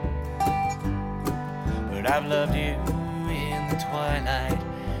 But I've loved you in the twilight,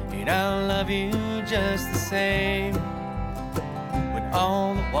 and I'll love you just the same. When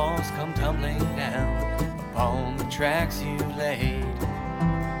all the walls come tumbling down upon the tracks you laid.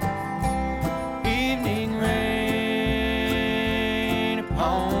 Evening rain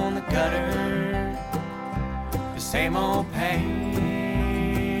upon the gutter, the same old pain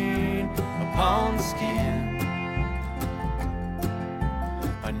upon the skin.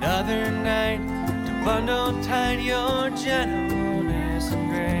 Another night to bundle tight your gentleness and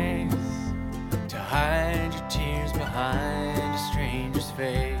grace, to hide your tears behind a stranger's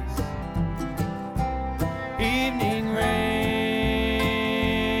face. Evening rain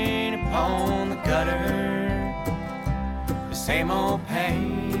upon the gutter, the same old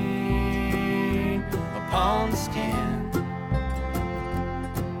pain upon the skin.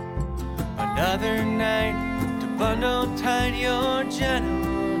 Another night to bundle tight your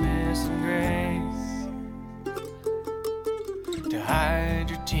gentleness and grace, to hide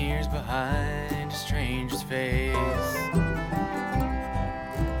your tears behind a stranger's face.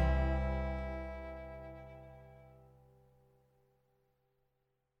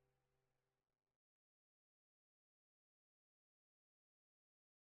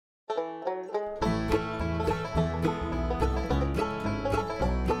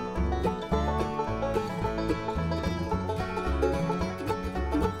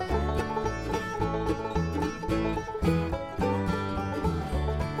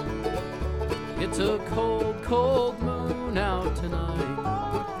 It's a cold, cold moon out tonight,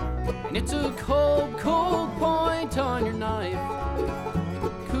 and it's a cold, cold point on your knife.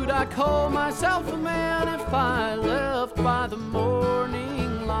 Could I call myself a man if I left by the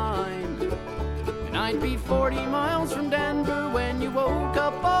morning line? And I'd be 40 miles from Denver when you woke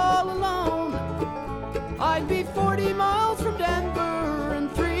up all alone. I'd be 40 miles from Denver and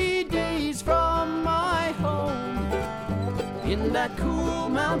 3 days from my home, in that cool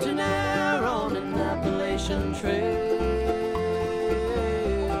mountain air on an Appalachian trail.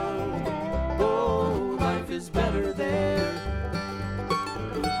 Oh, life is better there.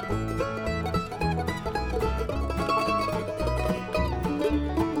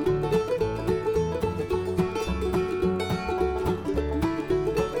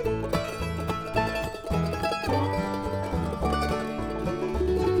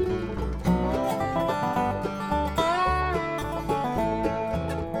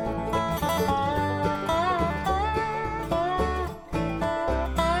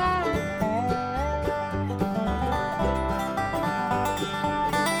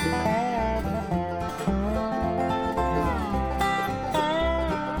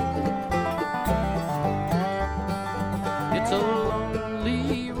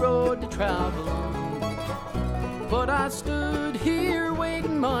 travel on. But I stood here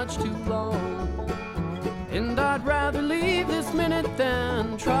waiting much too long, and I'd rather leave this minute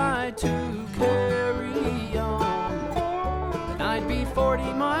than try to carry on. And I'd be 40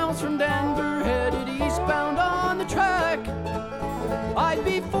 miles from Denver, headed eastbound on the track. I'd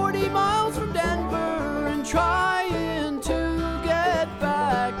be 40 miles from Denver and trying to get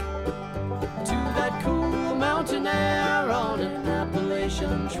back to that cool mountain air on an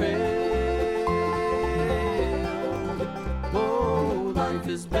Appalachian trail. Oh, life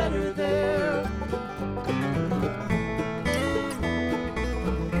is better there.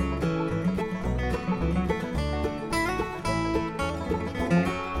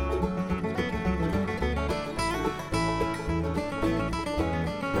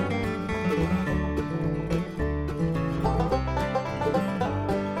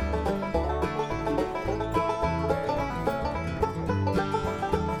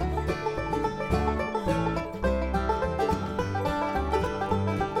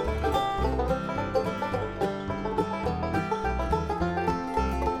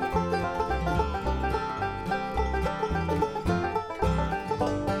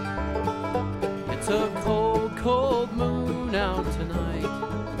 It's a cold, cold moon out tonight,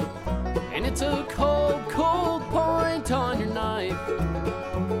 and it's a cold, cold point on your knife.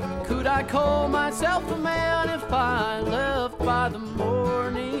 Could I call myself a man if I left by the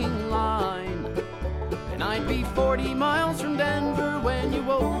morning line? And I'd be 40 miles from Denver when you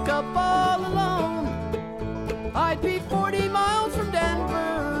woke up all alone. I'd be 40 miles from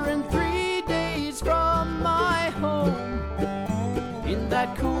Denver and 3 days from my home, in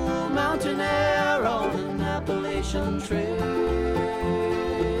that cool mountain air on an Appalachian trail.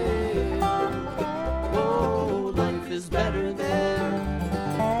 Oh, life is better there.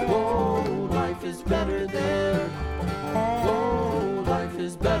 Oh, life is better there. Oh, life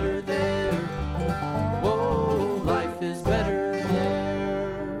is better there. Oh, life is better there.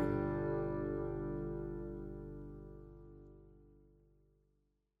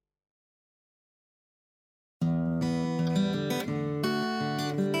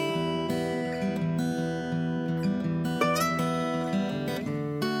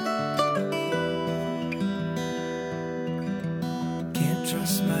 Can't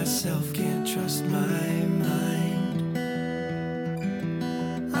trust myself, can't trust my mind.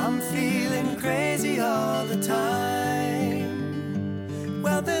 I'm feeling crazy all the time.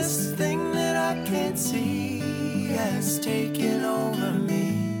 Well, this thing that I can't see has taken over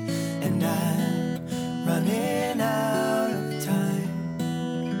me, and I'm running out of time.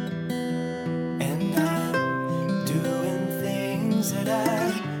 And I'm doing things that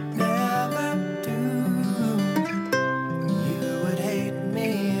I never do. You would hate me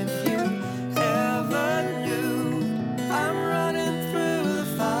if you ever knew. I'm running through the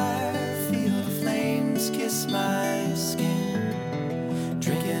fire, feel the flames kiss my skin,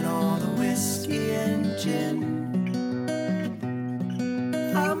 drinking all the whiskey and gin.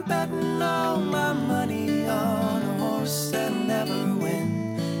 I'm betting all my money on a horse that'll never win,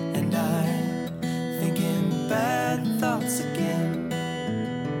 and I'm thinking bad thoughts again.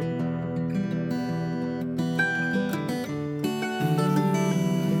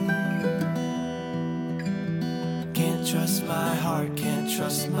 Can't trust my heart, can't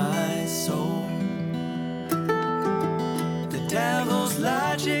trust my soul. The devil's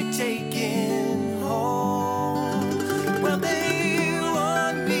logic taking hold. Well, they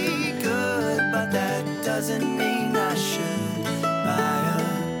want me good, but that doesn't mean I should buy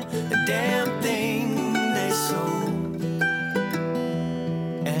a damn thing they sold.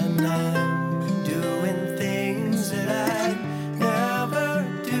 And I'm doing things that I'd never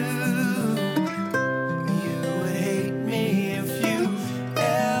do. You would hate me if you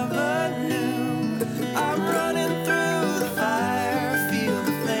ever knew. I'm running through the fire, feel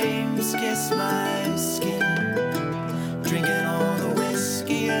the flames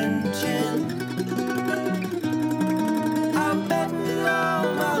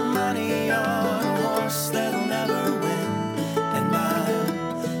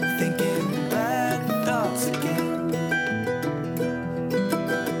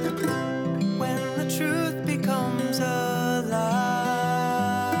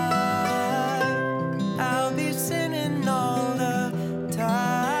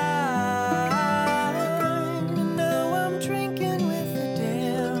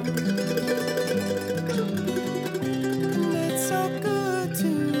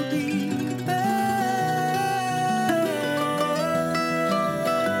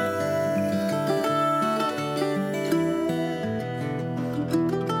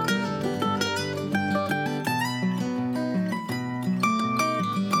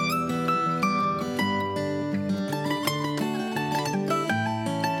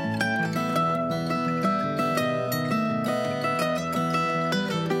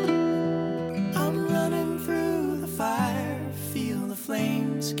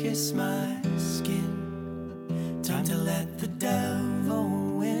kiss, kiss my skin. Time to let the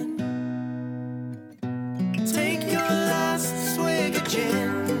devil win. Take your last swig of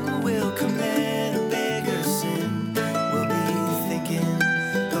gin. We'll commit a bigger sin. We'll be thinking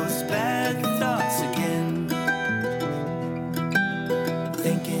those bad thoughts again.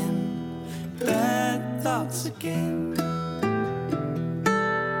 Thinking bad thoughts again.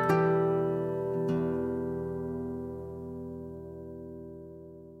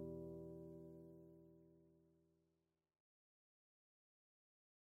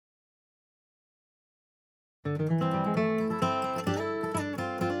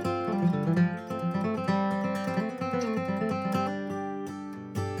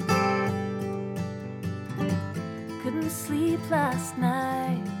 Couldn't sleep last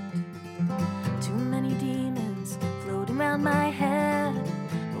night. Too many demons floating around my head.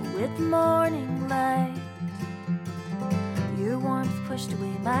 But with the morning light, your warmth pushed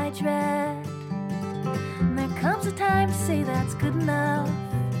away my dread. And there comes a time to say that's good enough.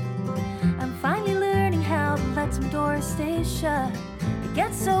 I'm finally learning how to let some doors stay shut. It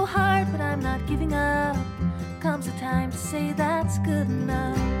gets so hard, but I'm not giving up. Comes a time to say that's good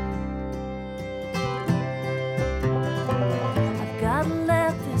enough. Gotta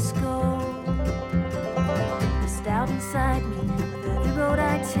let this go. This doubt inside me with every road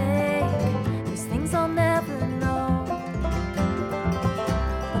I take. There's things I'll never know,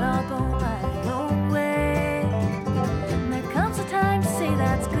 but I'll go my own way. And there comes a time to say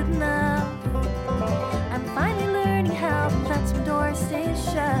that's good enough. I'm finally learning how to let some doors stay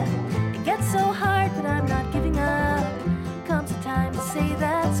shut. It gets so hard, but I'm not giving up. Comes a time to say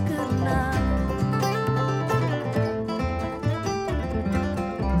that's good enough.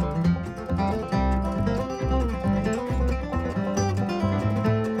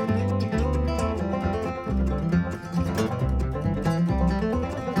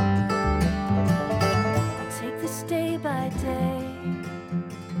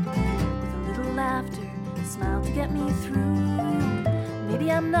 Smile to get me through. Maybe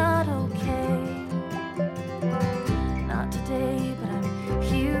I'm not okay, not today, but I'm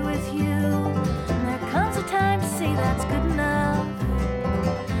here with you. And there comes a time to say that's good enough.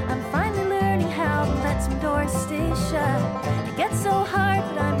 I'm finally learning how to let some doors stay shut. It gets so hard,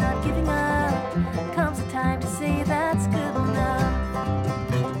 but I'm not giving up. Comes a time to say that's good enough.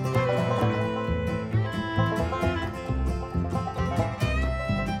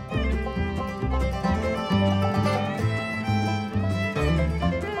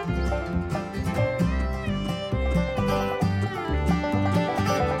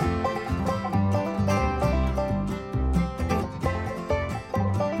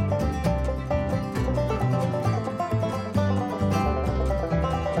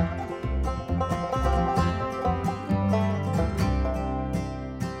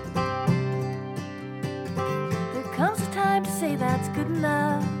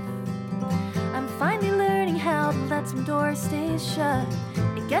 Some doors stay shut.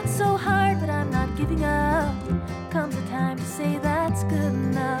 It gets so hard, but I'm not giving up. Comes a time to say that's good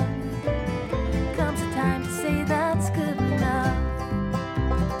enough. Comes a time to say that's good enough.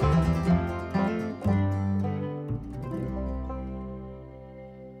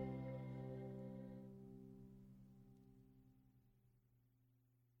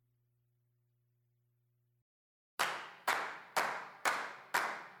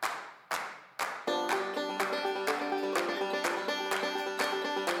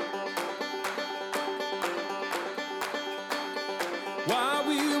 Why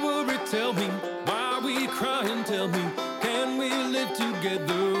we worry, tell me. Why we cry and tell me. Can we live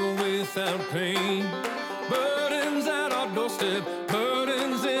together without pain? Burdens at our doorstep,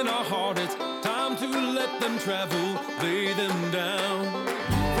 burdens in our heart. It's time to let them travel, lay them down.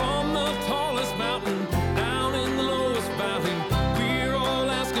 From the tallest mountain, down in the lowest valley, we're all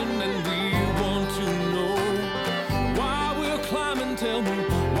asking and we want to know. Why we're climbing, tell me.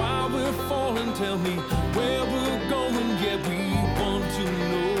 Why we're falling, tell me. Where we're going, yeah, we want to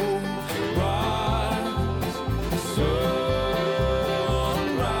know. Rise, sunrise.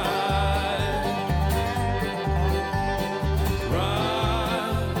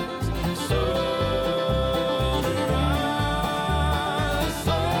 Rise, sunrise.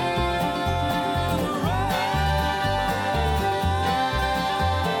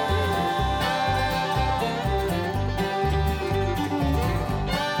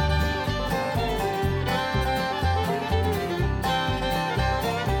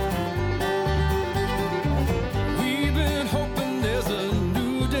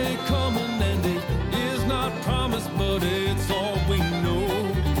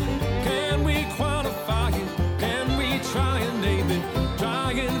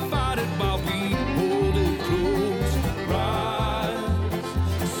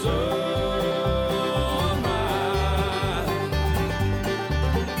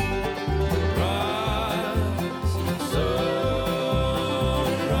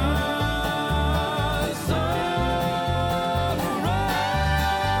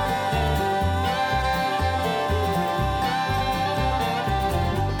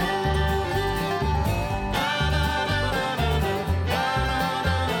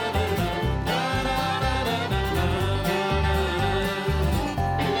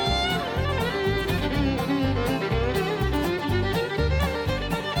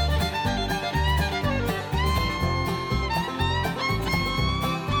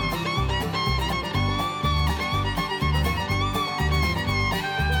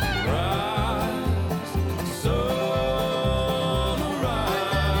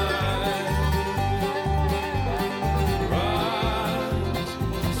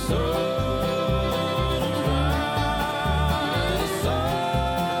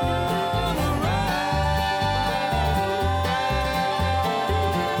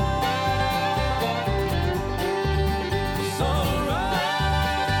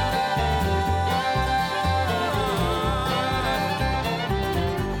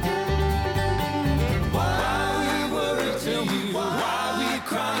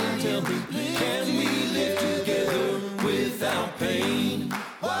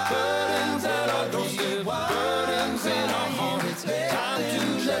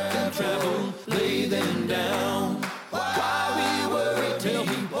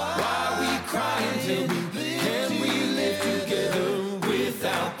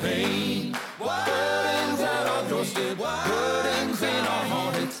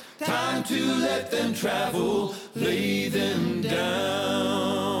 them travel, lay them down.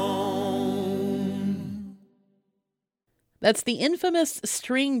 That's the infamous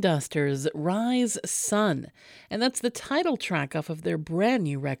String Dusters' Rise Sun, and that's the title track off of their brand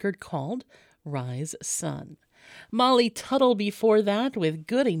new record called Rise Sun. Molly Tuttle before that with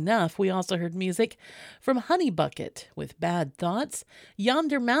Good Enough. We also heard music from Honey Bucket with Bad Thoughts,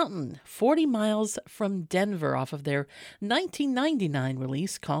 Yonder Mountain, 40 Miles from Denver off of their 1999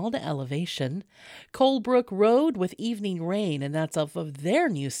 release called Elevation, Colebrook Road with Evening Rain, and that's off of their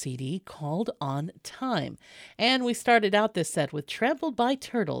new CD called On Time. And we started out this set with Trampled by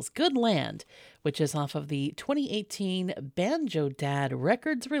Turtles, Good Land, which is off of the 2018 Banjo Dad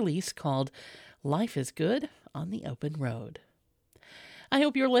Records release called Life is Good on the Open Road. I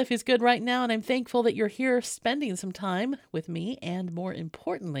hope your life is good right now, and I'm thankful that you're here spending some time with me and, more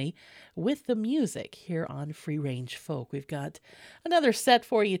importantly, with the music here on Free Range Folk. We've got another set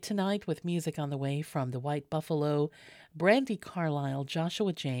for you tonight with music on the way from the White Buffalo, Brandy Carlisle,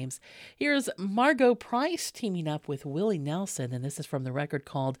 Joshua James. Here's Margot Price teaming up with Willie Nelson, and this is from the record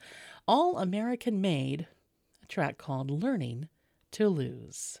called All American Made, a track called Learning to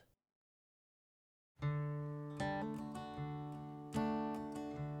Lose.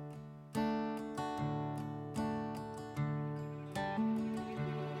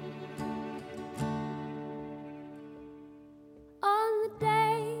 On the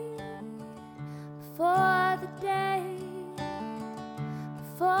day before the day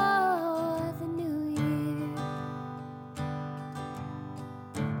before the new year,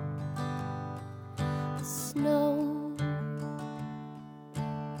 the snow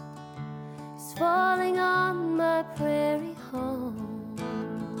is falling on my prairie home.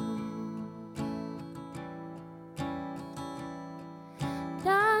 And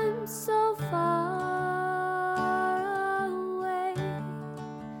I'm so far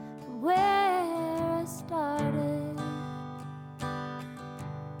where I started,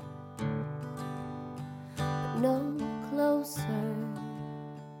 but no closer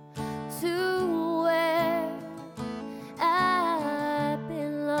to where I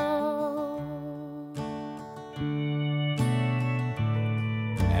belong.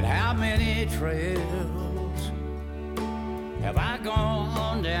 And how many trails have I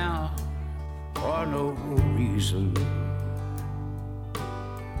gone down for no reason?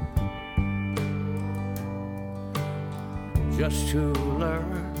 Just to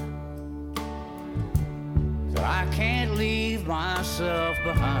learn that I can't leave myself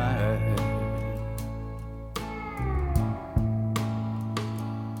behind.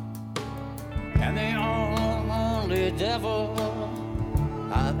 And the only devil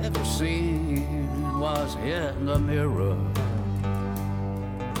I've ever seen was in the mirror.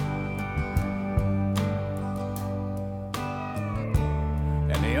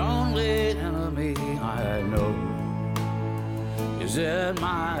 And the only enemy I know is in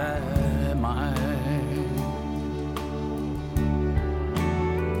my mind.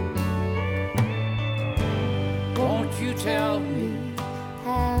 Won't you tell me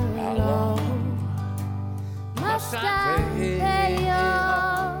How long must I pay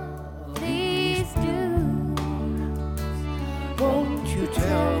all these dues? Won't you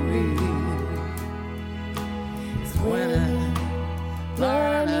tell me It's when I'm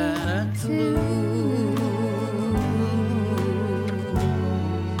learning to lose.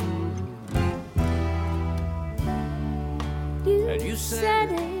 You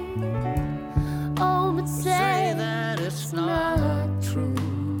said it, oh, but say that it's not true.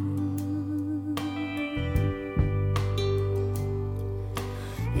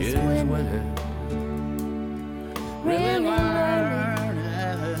 It's when it really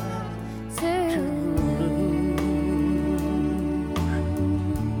learning to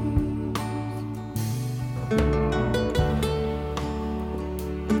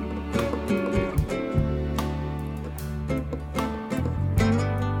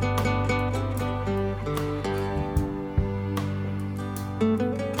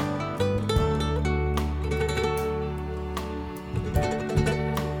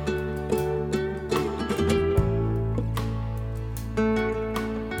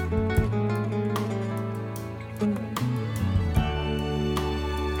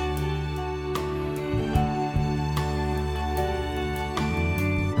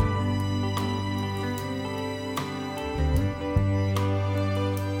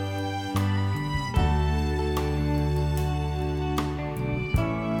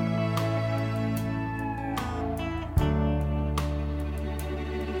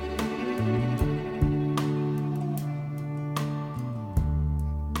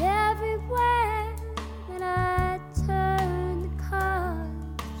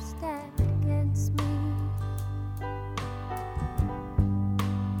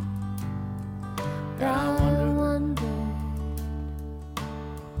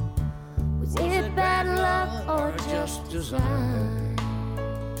or just design.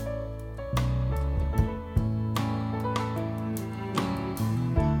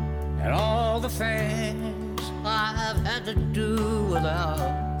 And all the things I've had to do without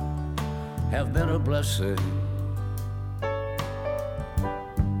have been a blessing.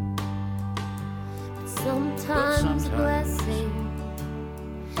 Sometimes a blessing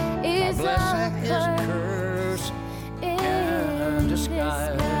is a curse in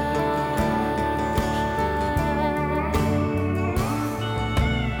disguise.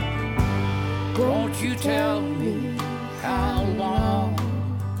 Won't you tell me how long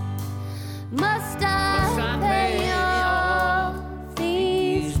must I pay all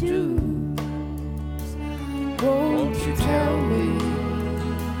these dues? Won't you tell me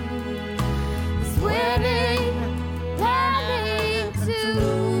this wedding planning too?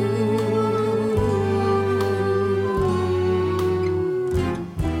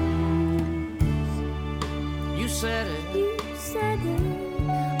 You said it. You said it.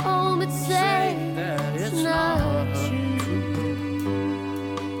 Oh, but say that it's not true.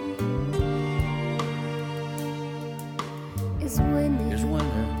 Is women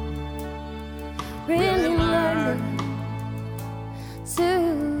really learning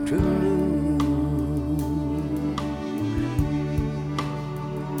to lose?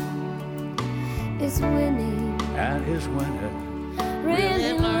 Is winning and is winning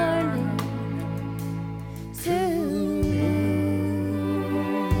really learning to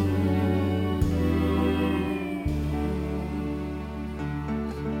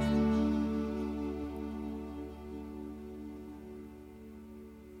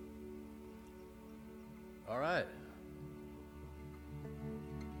All right.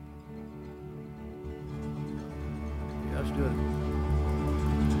 Yeah, let's do it.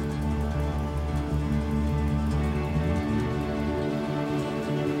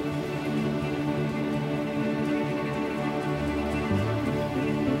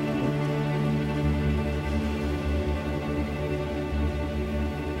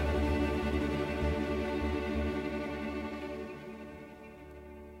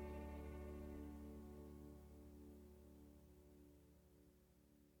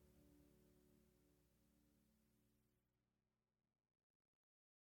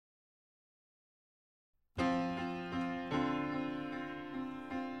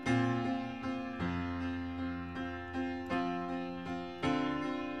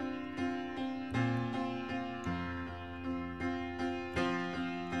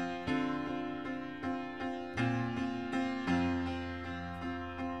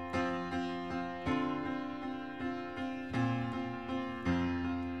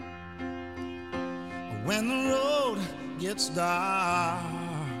 When the road gets dark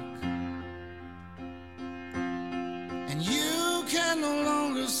and you can no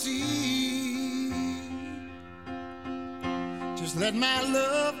longer see, just let my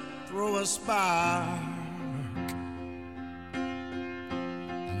love throw a spark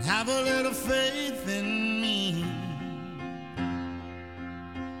and have a little faith in me.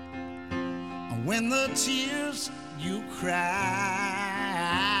 And when the tears you cry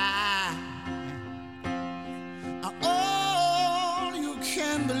all you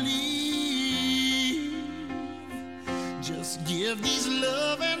can believe, just give these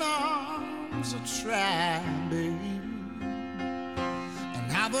loving arms a try, baby,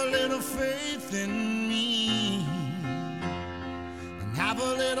 and have a little faith in me, and have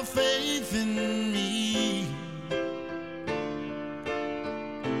a little faith in me, and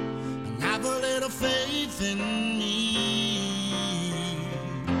have a little faith in me.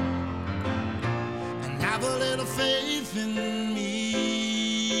 Have a little faith in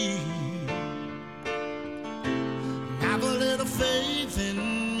me. Have a little faith in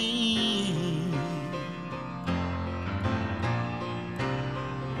me.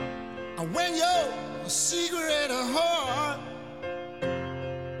 When you're a secret of heart,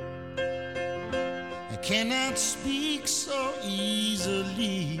 I cannot speak so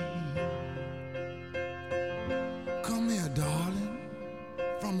easily. Come here, darling,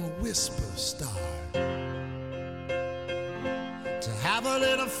 from a whisper start. To have a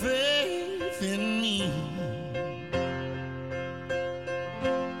little faith in me.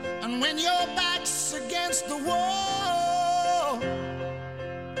 And when your back's against the wall,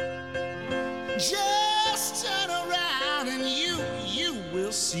 just turn around and you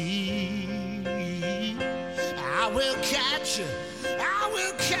will see. I will catch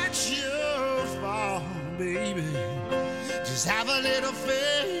you fall, baby. Just have a little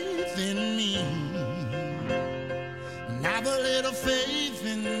faith in me. And have a little faith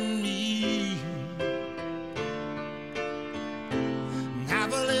in me. And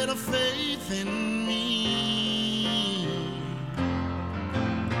have a little faith in me.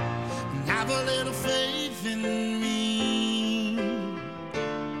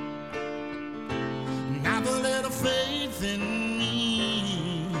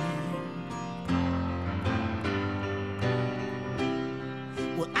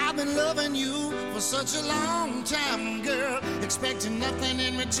 loving you for such a long time, girl, expecting nothing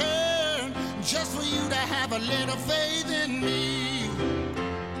in return, just for you to have a little faith in me.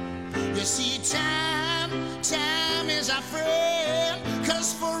 You see, time is our friend,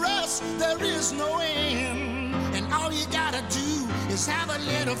 'cause for us there is no end, and all you gotta do is have a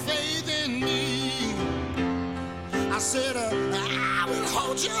little faith in me. I said, I will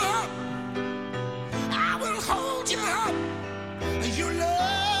hold you up, I will hold you up. Your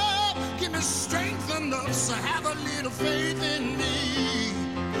love, give me strength enough, so have a little faith in me.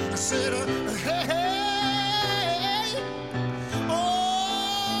 I said, hey, hey,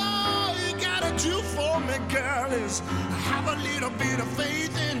 all you gotta do for me, girl, is have a little bit of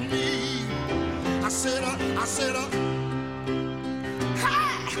faith in me. I said, hey.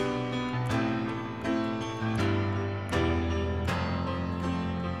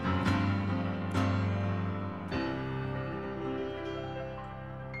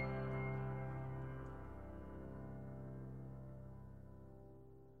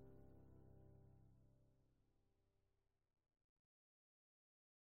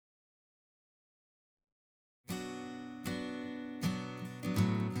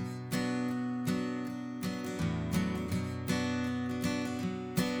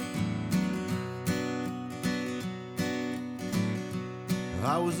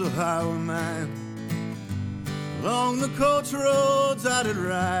 I was a highwayman. Along the coach roads I did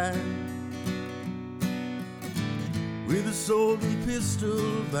ride, with a sword and pistol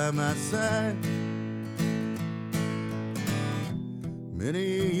by my side.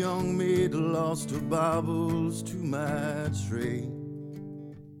 Many a young maid lost her baubles to my trade.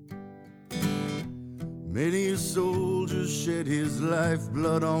 Many a soldier shed his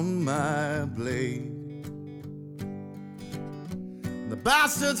lifeblood on my blade. The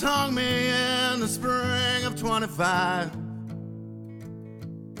bastards hung me in the spring of 25,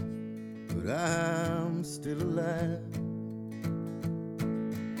 but I'm still alive.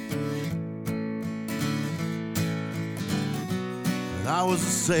 And I was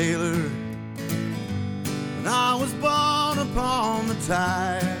a sailor, and I was born upon the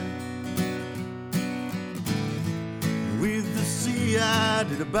tide. With the sea I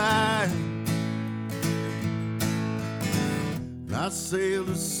did abide. I sailed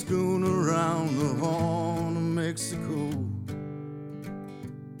a schooner around the Horn of Mexico.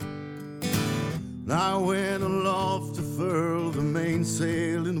 And I went aloft to furl the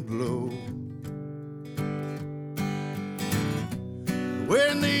mainsail in a blow.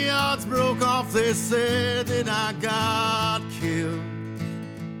 When the yards broke off, they said that I got killed,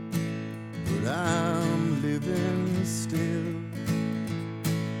 but I'm living still.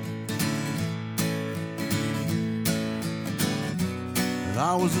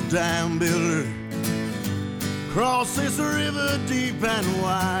 I was a dam builder across this river deep and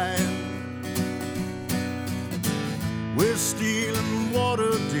wide, where steel and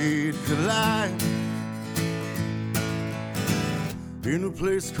water did collide, in a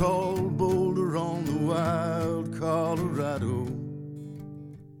place called Boulder on the wild Colorado.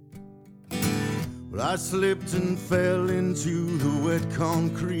 But I slipped and fell into the wet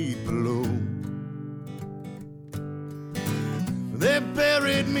concrete below. They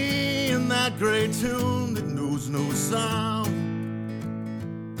buried me in that great tomb that knows no sound,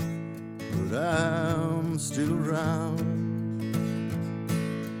 but I'm still around,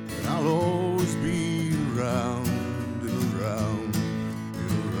 and I'll always be around and around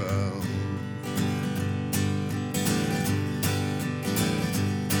and around.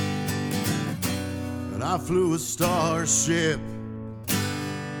 And I flew a starship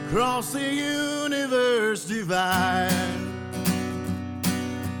across the universe divide.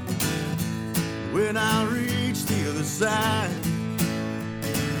 When I reach the other side,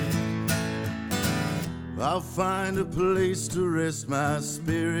 I'll find a place to rest my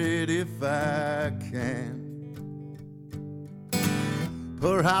spirit if I can.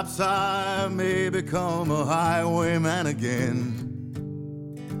 Perhaps I may become a highwayman again,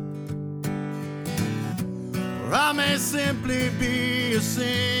 or I may simply be a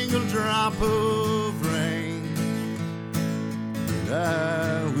single drop of rain, and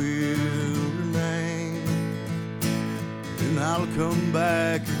I will. I'll come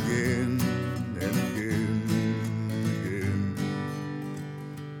back again and again and again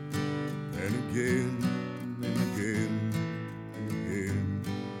and again and again and again.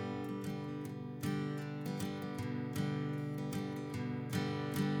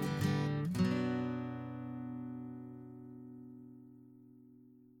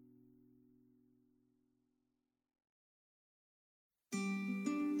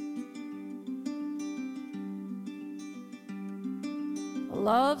 a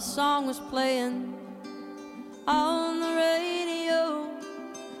love song was playing on the radio.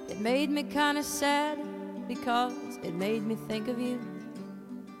 It made me kind of sad because it made me think of you.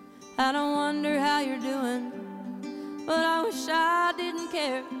 I don't wonder how you're doing, but I wish I didn't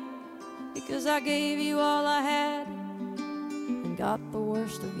care, because I gave you all I had and got the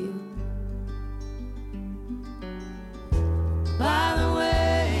worst of you. By the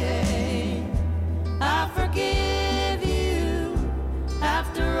way, I forgive you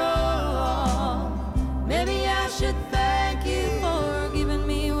after all. Maybe I should thank you for giving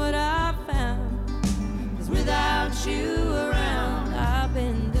me what I found, 'cause without you around I've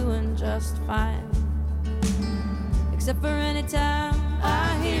been doing just fine. Except for any time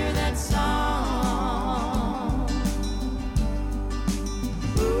I hear that song.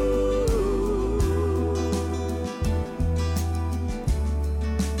 Ooh.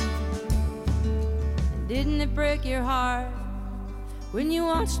 Didn't it break your heart when you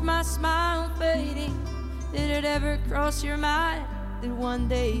watched my smile fading? Did it ever cross your mind that one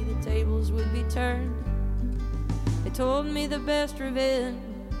day the tables would be turned? They told me the best revenge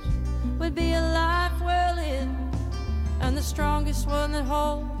would be a life well lived, and the strongest one that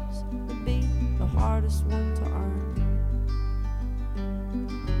holds would be the hardest one to earn.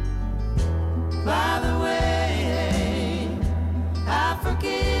 By the way, I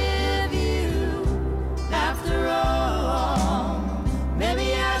forgive you after all.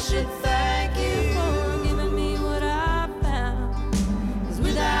 Maybe I should thank you for giving me what I found, 'cause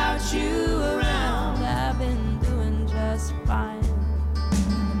without you around I've been doing just fine.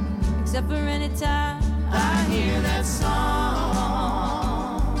 Except for any time I hear that song.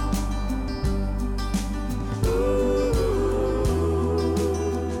 Ooh.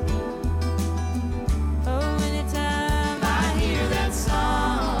 Oh, anytime I hear that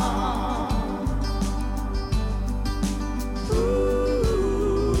song. Ooh.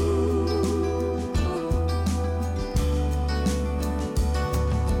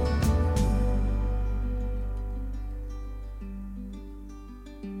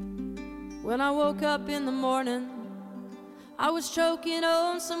 When I woke up in the morning, I was choking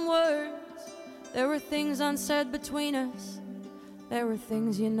on some words. There were things unsaid between us. There were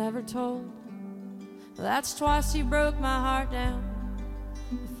things you never told. That's twice you broke my heart down.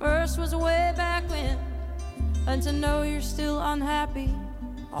 The first was way back when, and to know you're still unhappy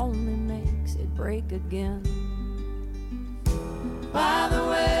only makes it break again. By the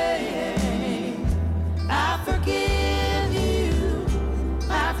way, I forgive you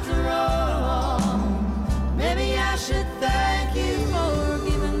after all. Maybe I should thank you for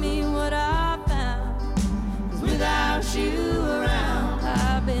giving me what I found, 'cause without you around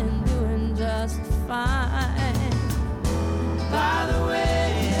I've been doing just fine. By the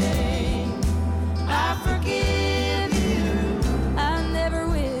way, I forgive you. I never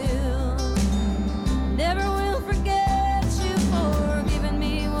will forget you for giving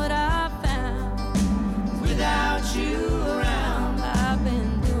me what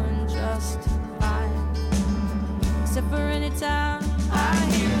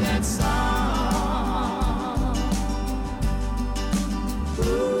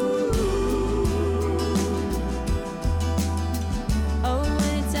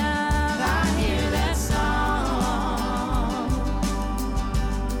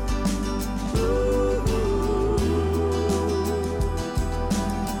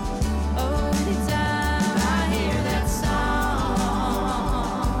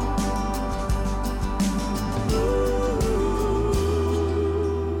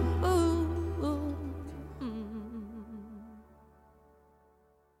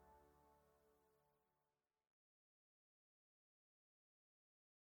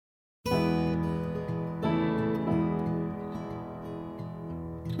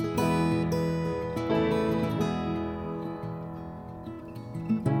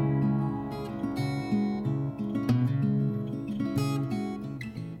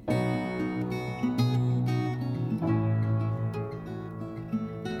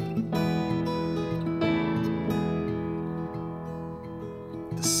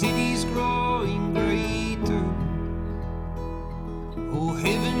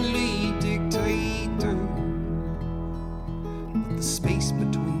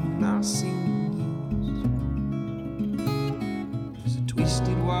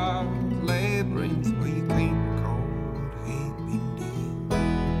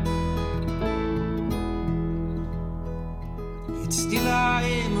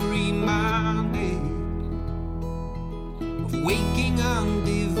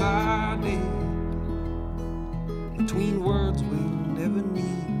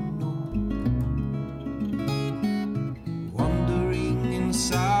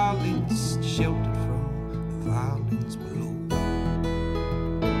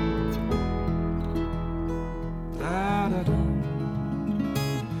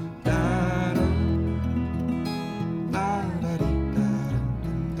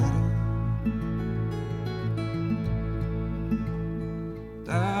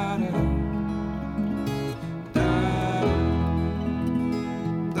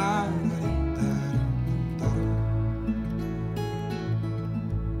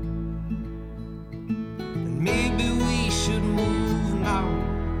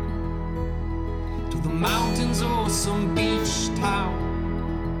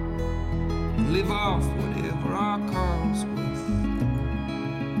live off whatever our car's worth.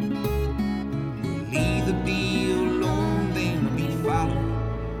 We'll either be alone then or be followed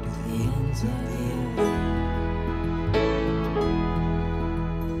to the ends of the earth.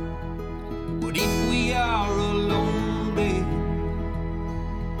 But if we are alone, babe,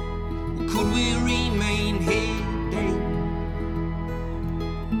 could we remain here?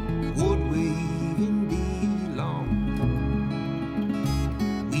 Would we even belong?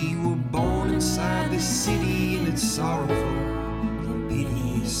 We were born inside this city and it's sorrowful and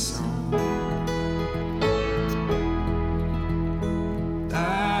piteous song.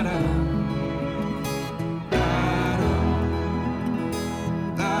 Da-da, da-da,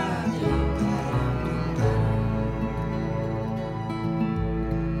 da-da, da-da.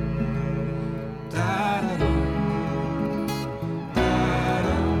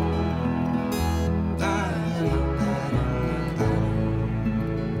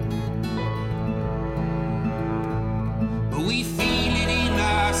 We feel it in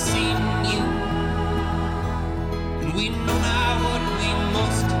our sinew, and we know now what we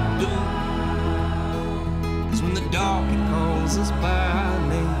must do. 'Cause when the dark it calls us by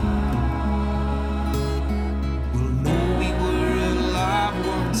name, we'll know we were alive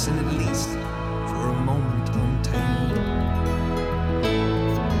once and at least for a moment untamed.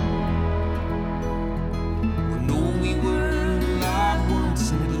 We'll know we were alive once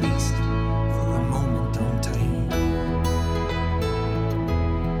and at least for a moment untamed.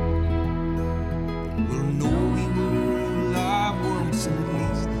 We'll know we were alive once and at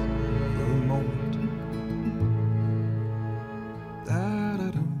least for a moment.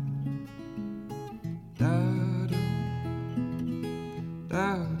 Da-da-dum, da-dum,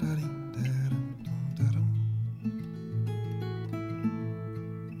 da-da-dee, da-dum, da-dum,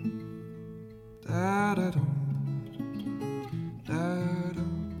 da-da-dum,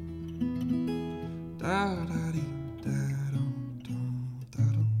 da-dum, da-da-dee, da-dum,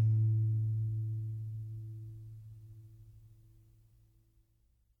 da-dum.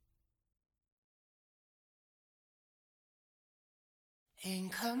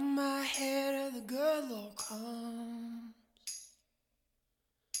 Ain't cut my hair till the good Lord comes.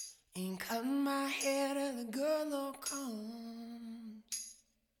 Ain't cut my hair till the good Lord comes.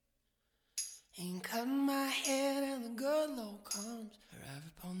 Ain't cut my hair till the good Lord comes. Arrive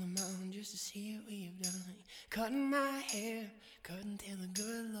upon the mountain just to see what we have done. Cutting my hair, cutting till the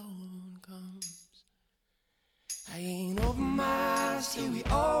good Lord comes. I ain't open my eyes till we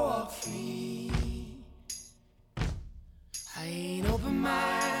all walk free. I ain't open my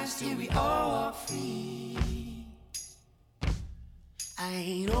eyes till we all walk free. I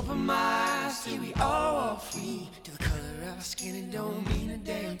ain't open my eyes till we all walk free. To the color of our skin, it don't mean a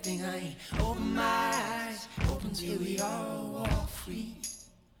damn thing. I ain't open my eyes, open till we all walk free.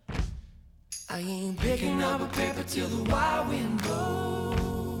 I ain't picking up a paper till the wild wind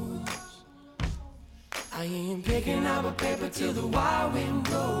blows. I ain't picking up a paper till the wild wind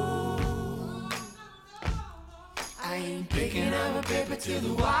blows. I ain't picking up a paper till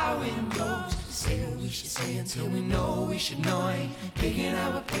the wild wind blows. Say what we should say until we know we should know. I ain't picking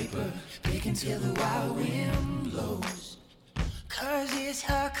up a paper, picking till the wild wind blows. 'Cause it's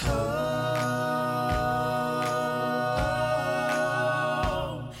a cold,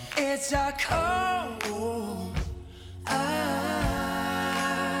 it's a cold,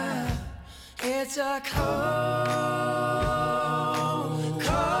 it's a cold,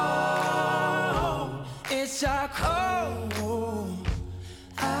 cold, it's a cold.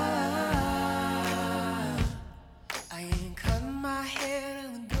 I ain't cutting my hair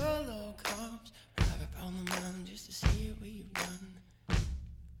till the good Lord comes. Drive up on the mountain just to see what we've done.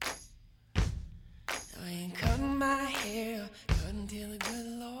 I ain't cutting my hair, cutting till the good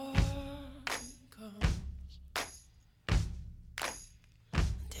Lord comes.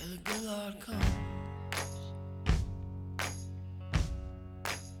 Till the good Lord comes.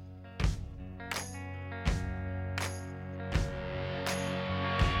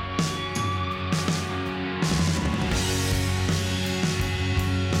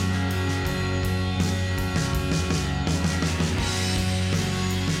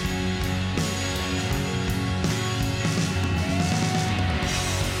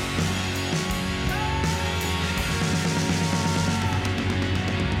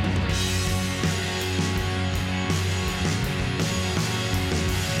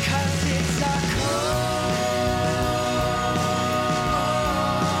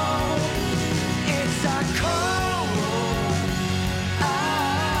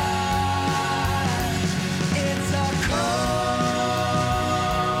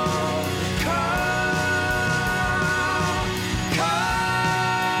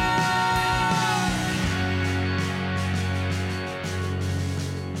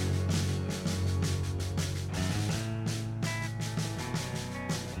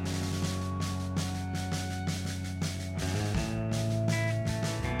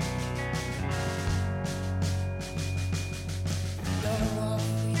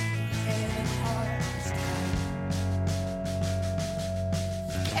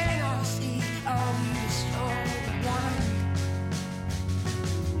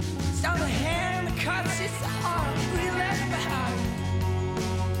 cuts, it's the heart we left behind.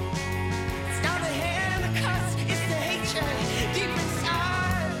 It's not the hand that cuts, it's the hatred deep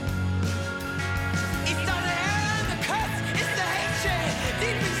inside. It's not the hand that cuts, it's the hatred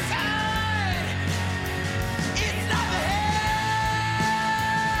deep inside. It's not the hand,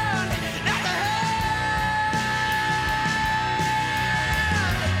 not the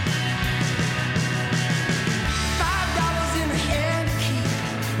 $5 in the hand to keep,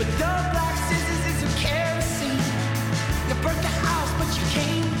 with the black scissors is some kerosene. You burnt the house, but you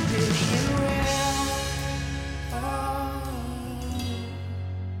came with him well.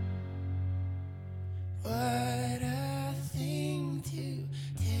 What a thing to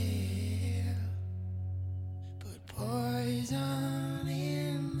tell. Put poison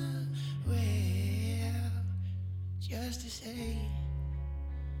in the well. Just to say,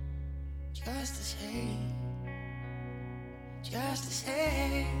 just to say, just to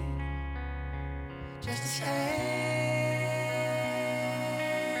say, just to say.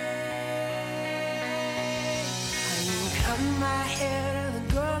 I ain't cutting my hair till the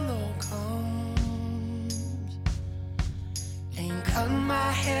girl no comes. Ain't cutting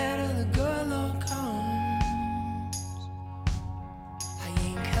my hair till the girl no comes. I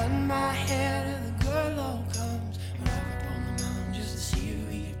ain't cutting my hair till the girl no comes. Walk up on the mountain just to see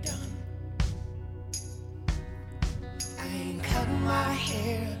what you've done. I ain't cutting my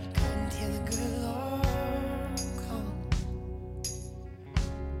hair, cutting till the good Lord comes.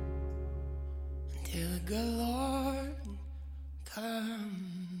 Until the good Lord comes.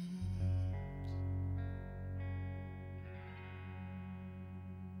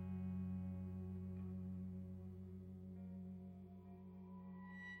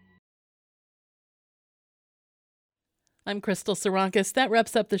 I'm Crystal Sarakas. That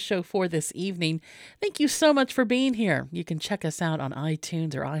wraps up the show for this evening. Thank you so much for being here. You can check us out on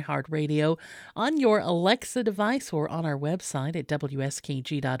iTunes or iHeartRadio, on your Alexa device, or on our website at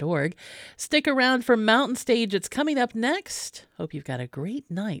WSKG.org. Stick around for Mountain Stage. It's coming up next. Hope you've got a great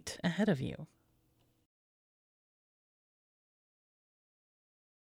night ahead of you.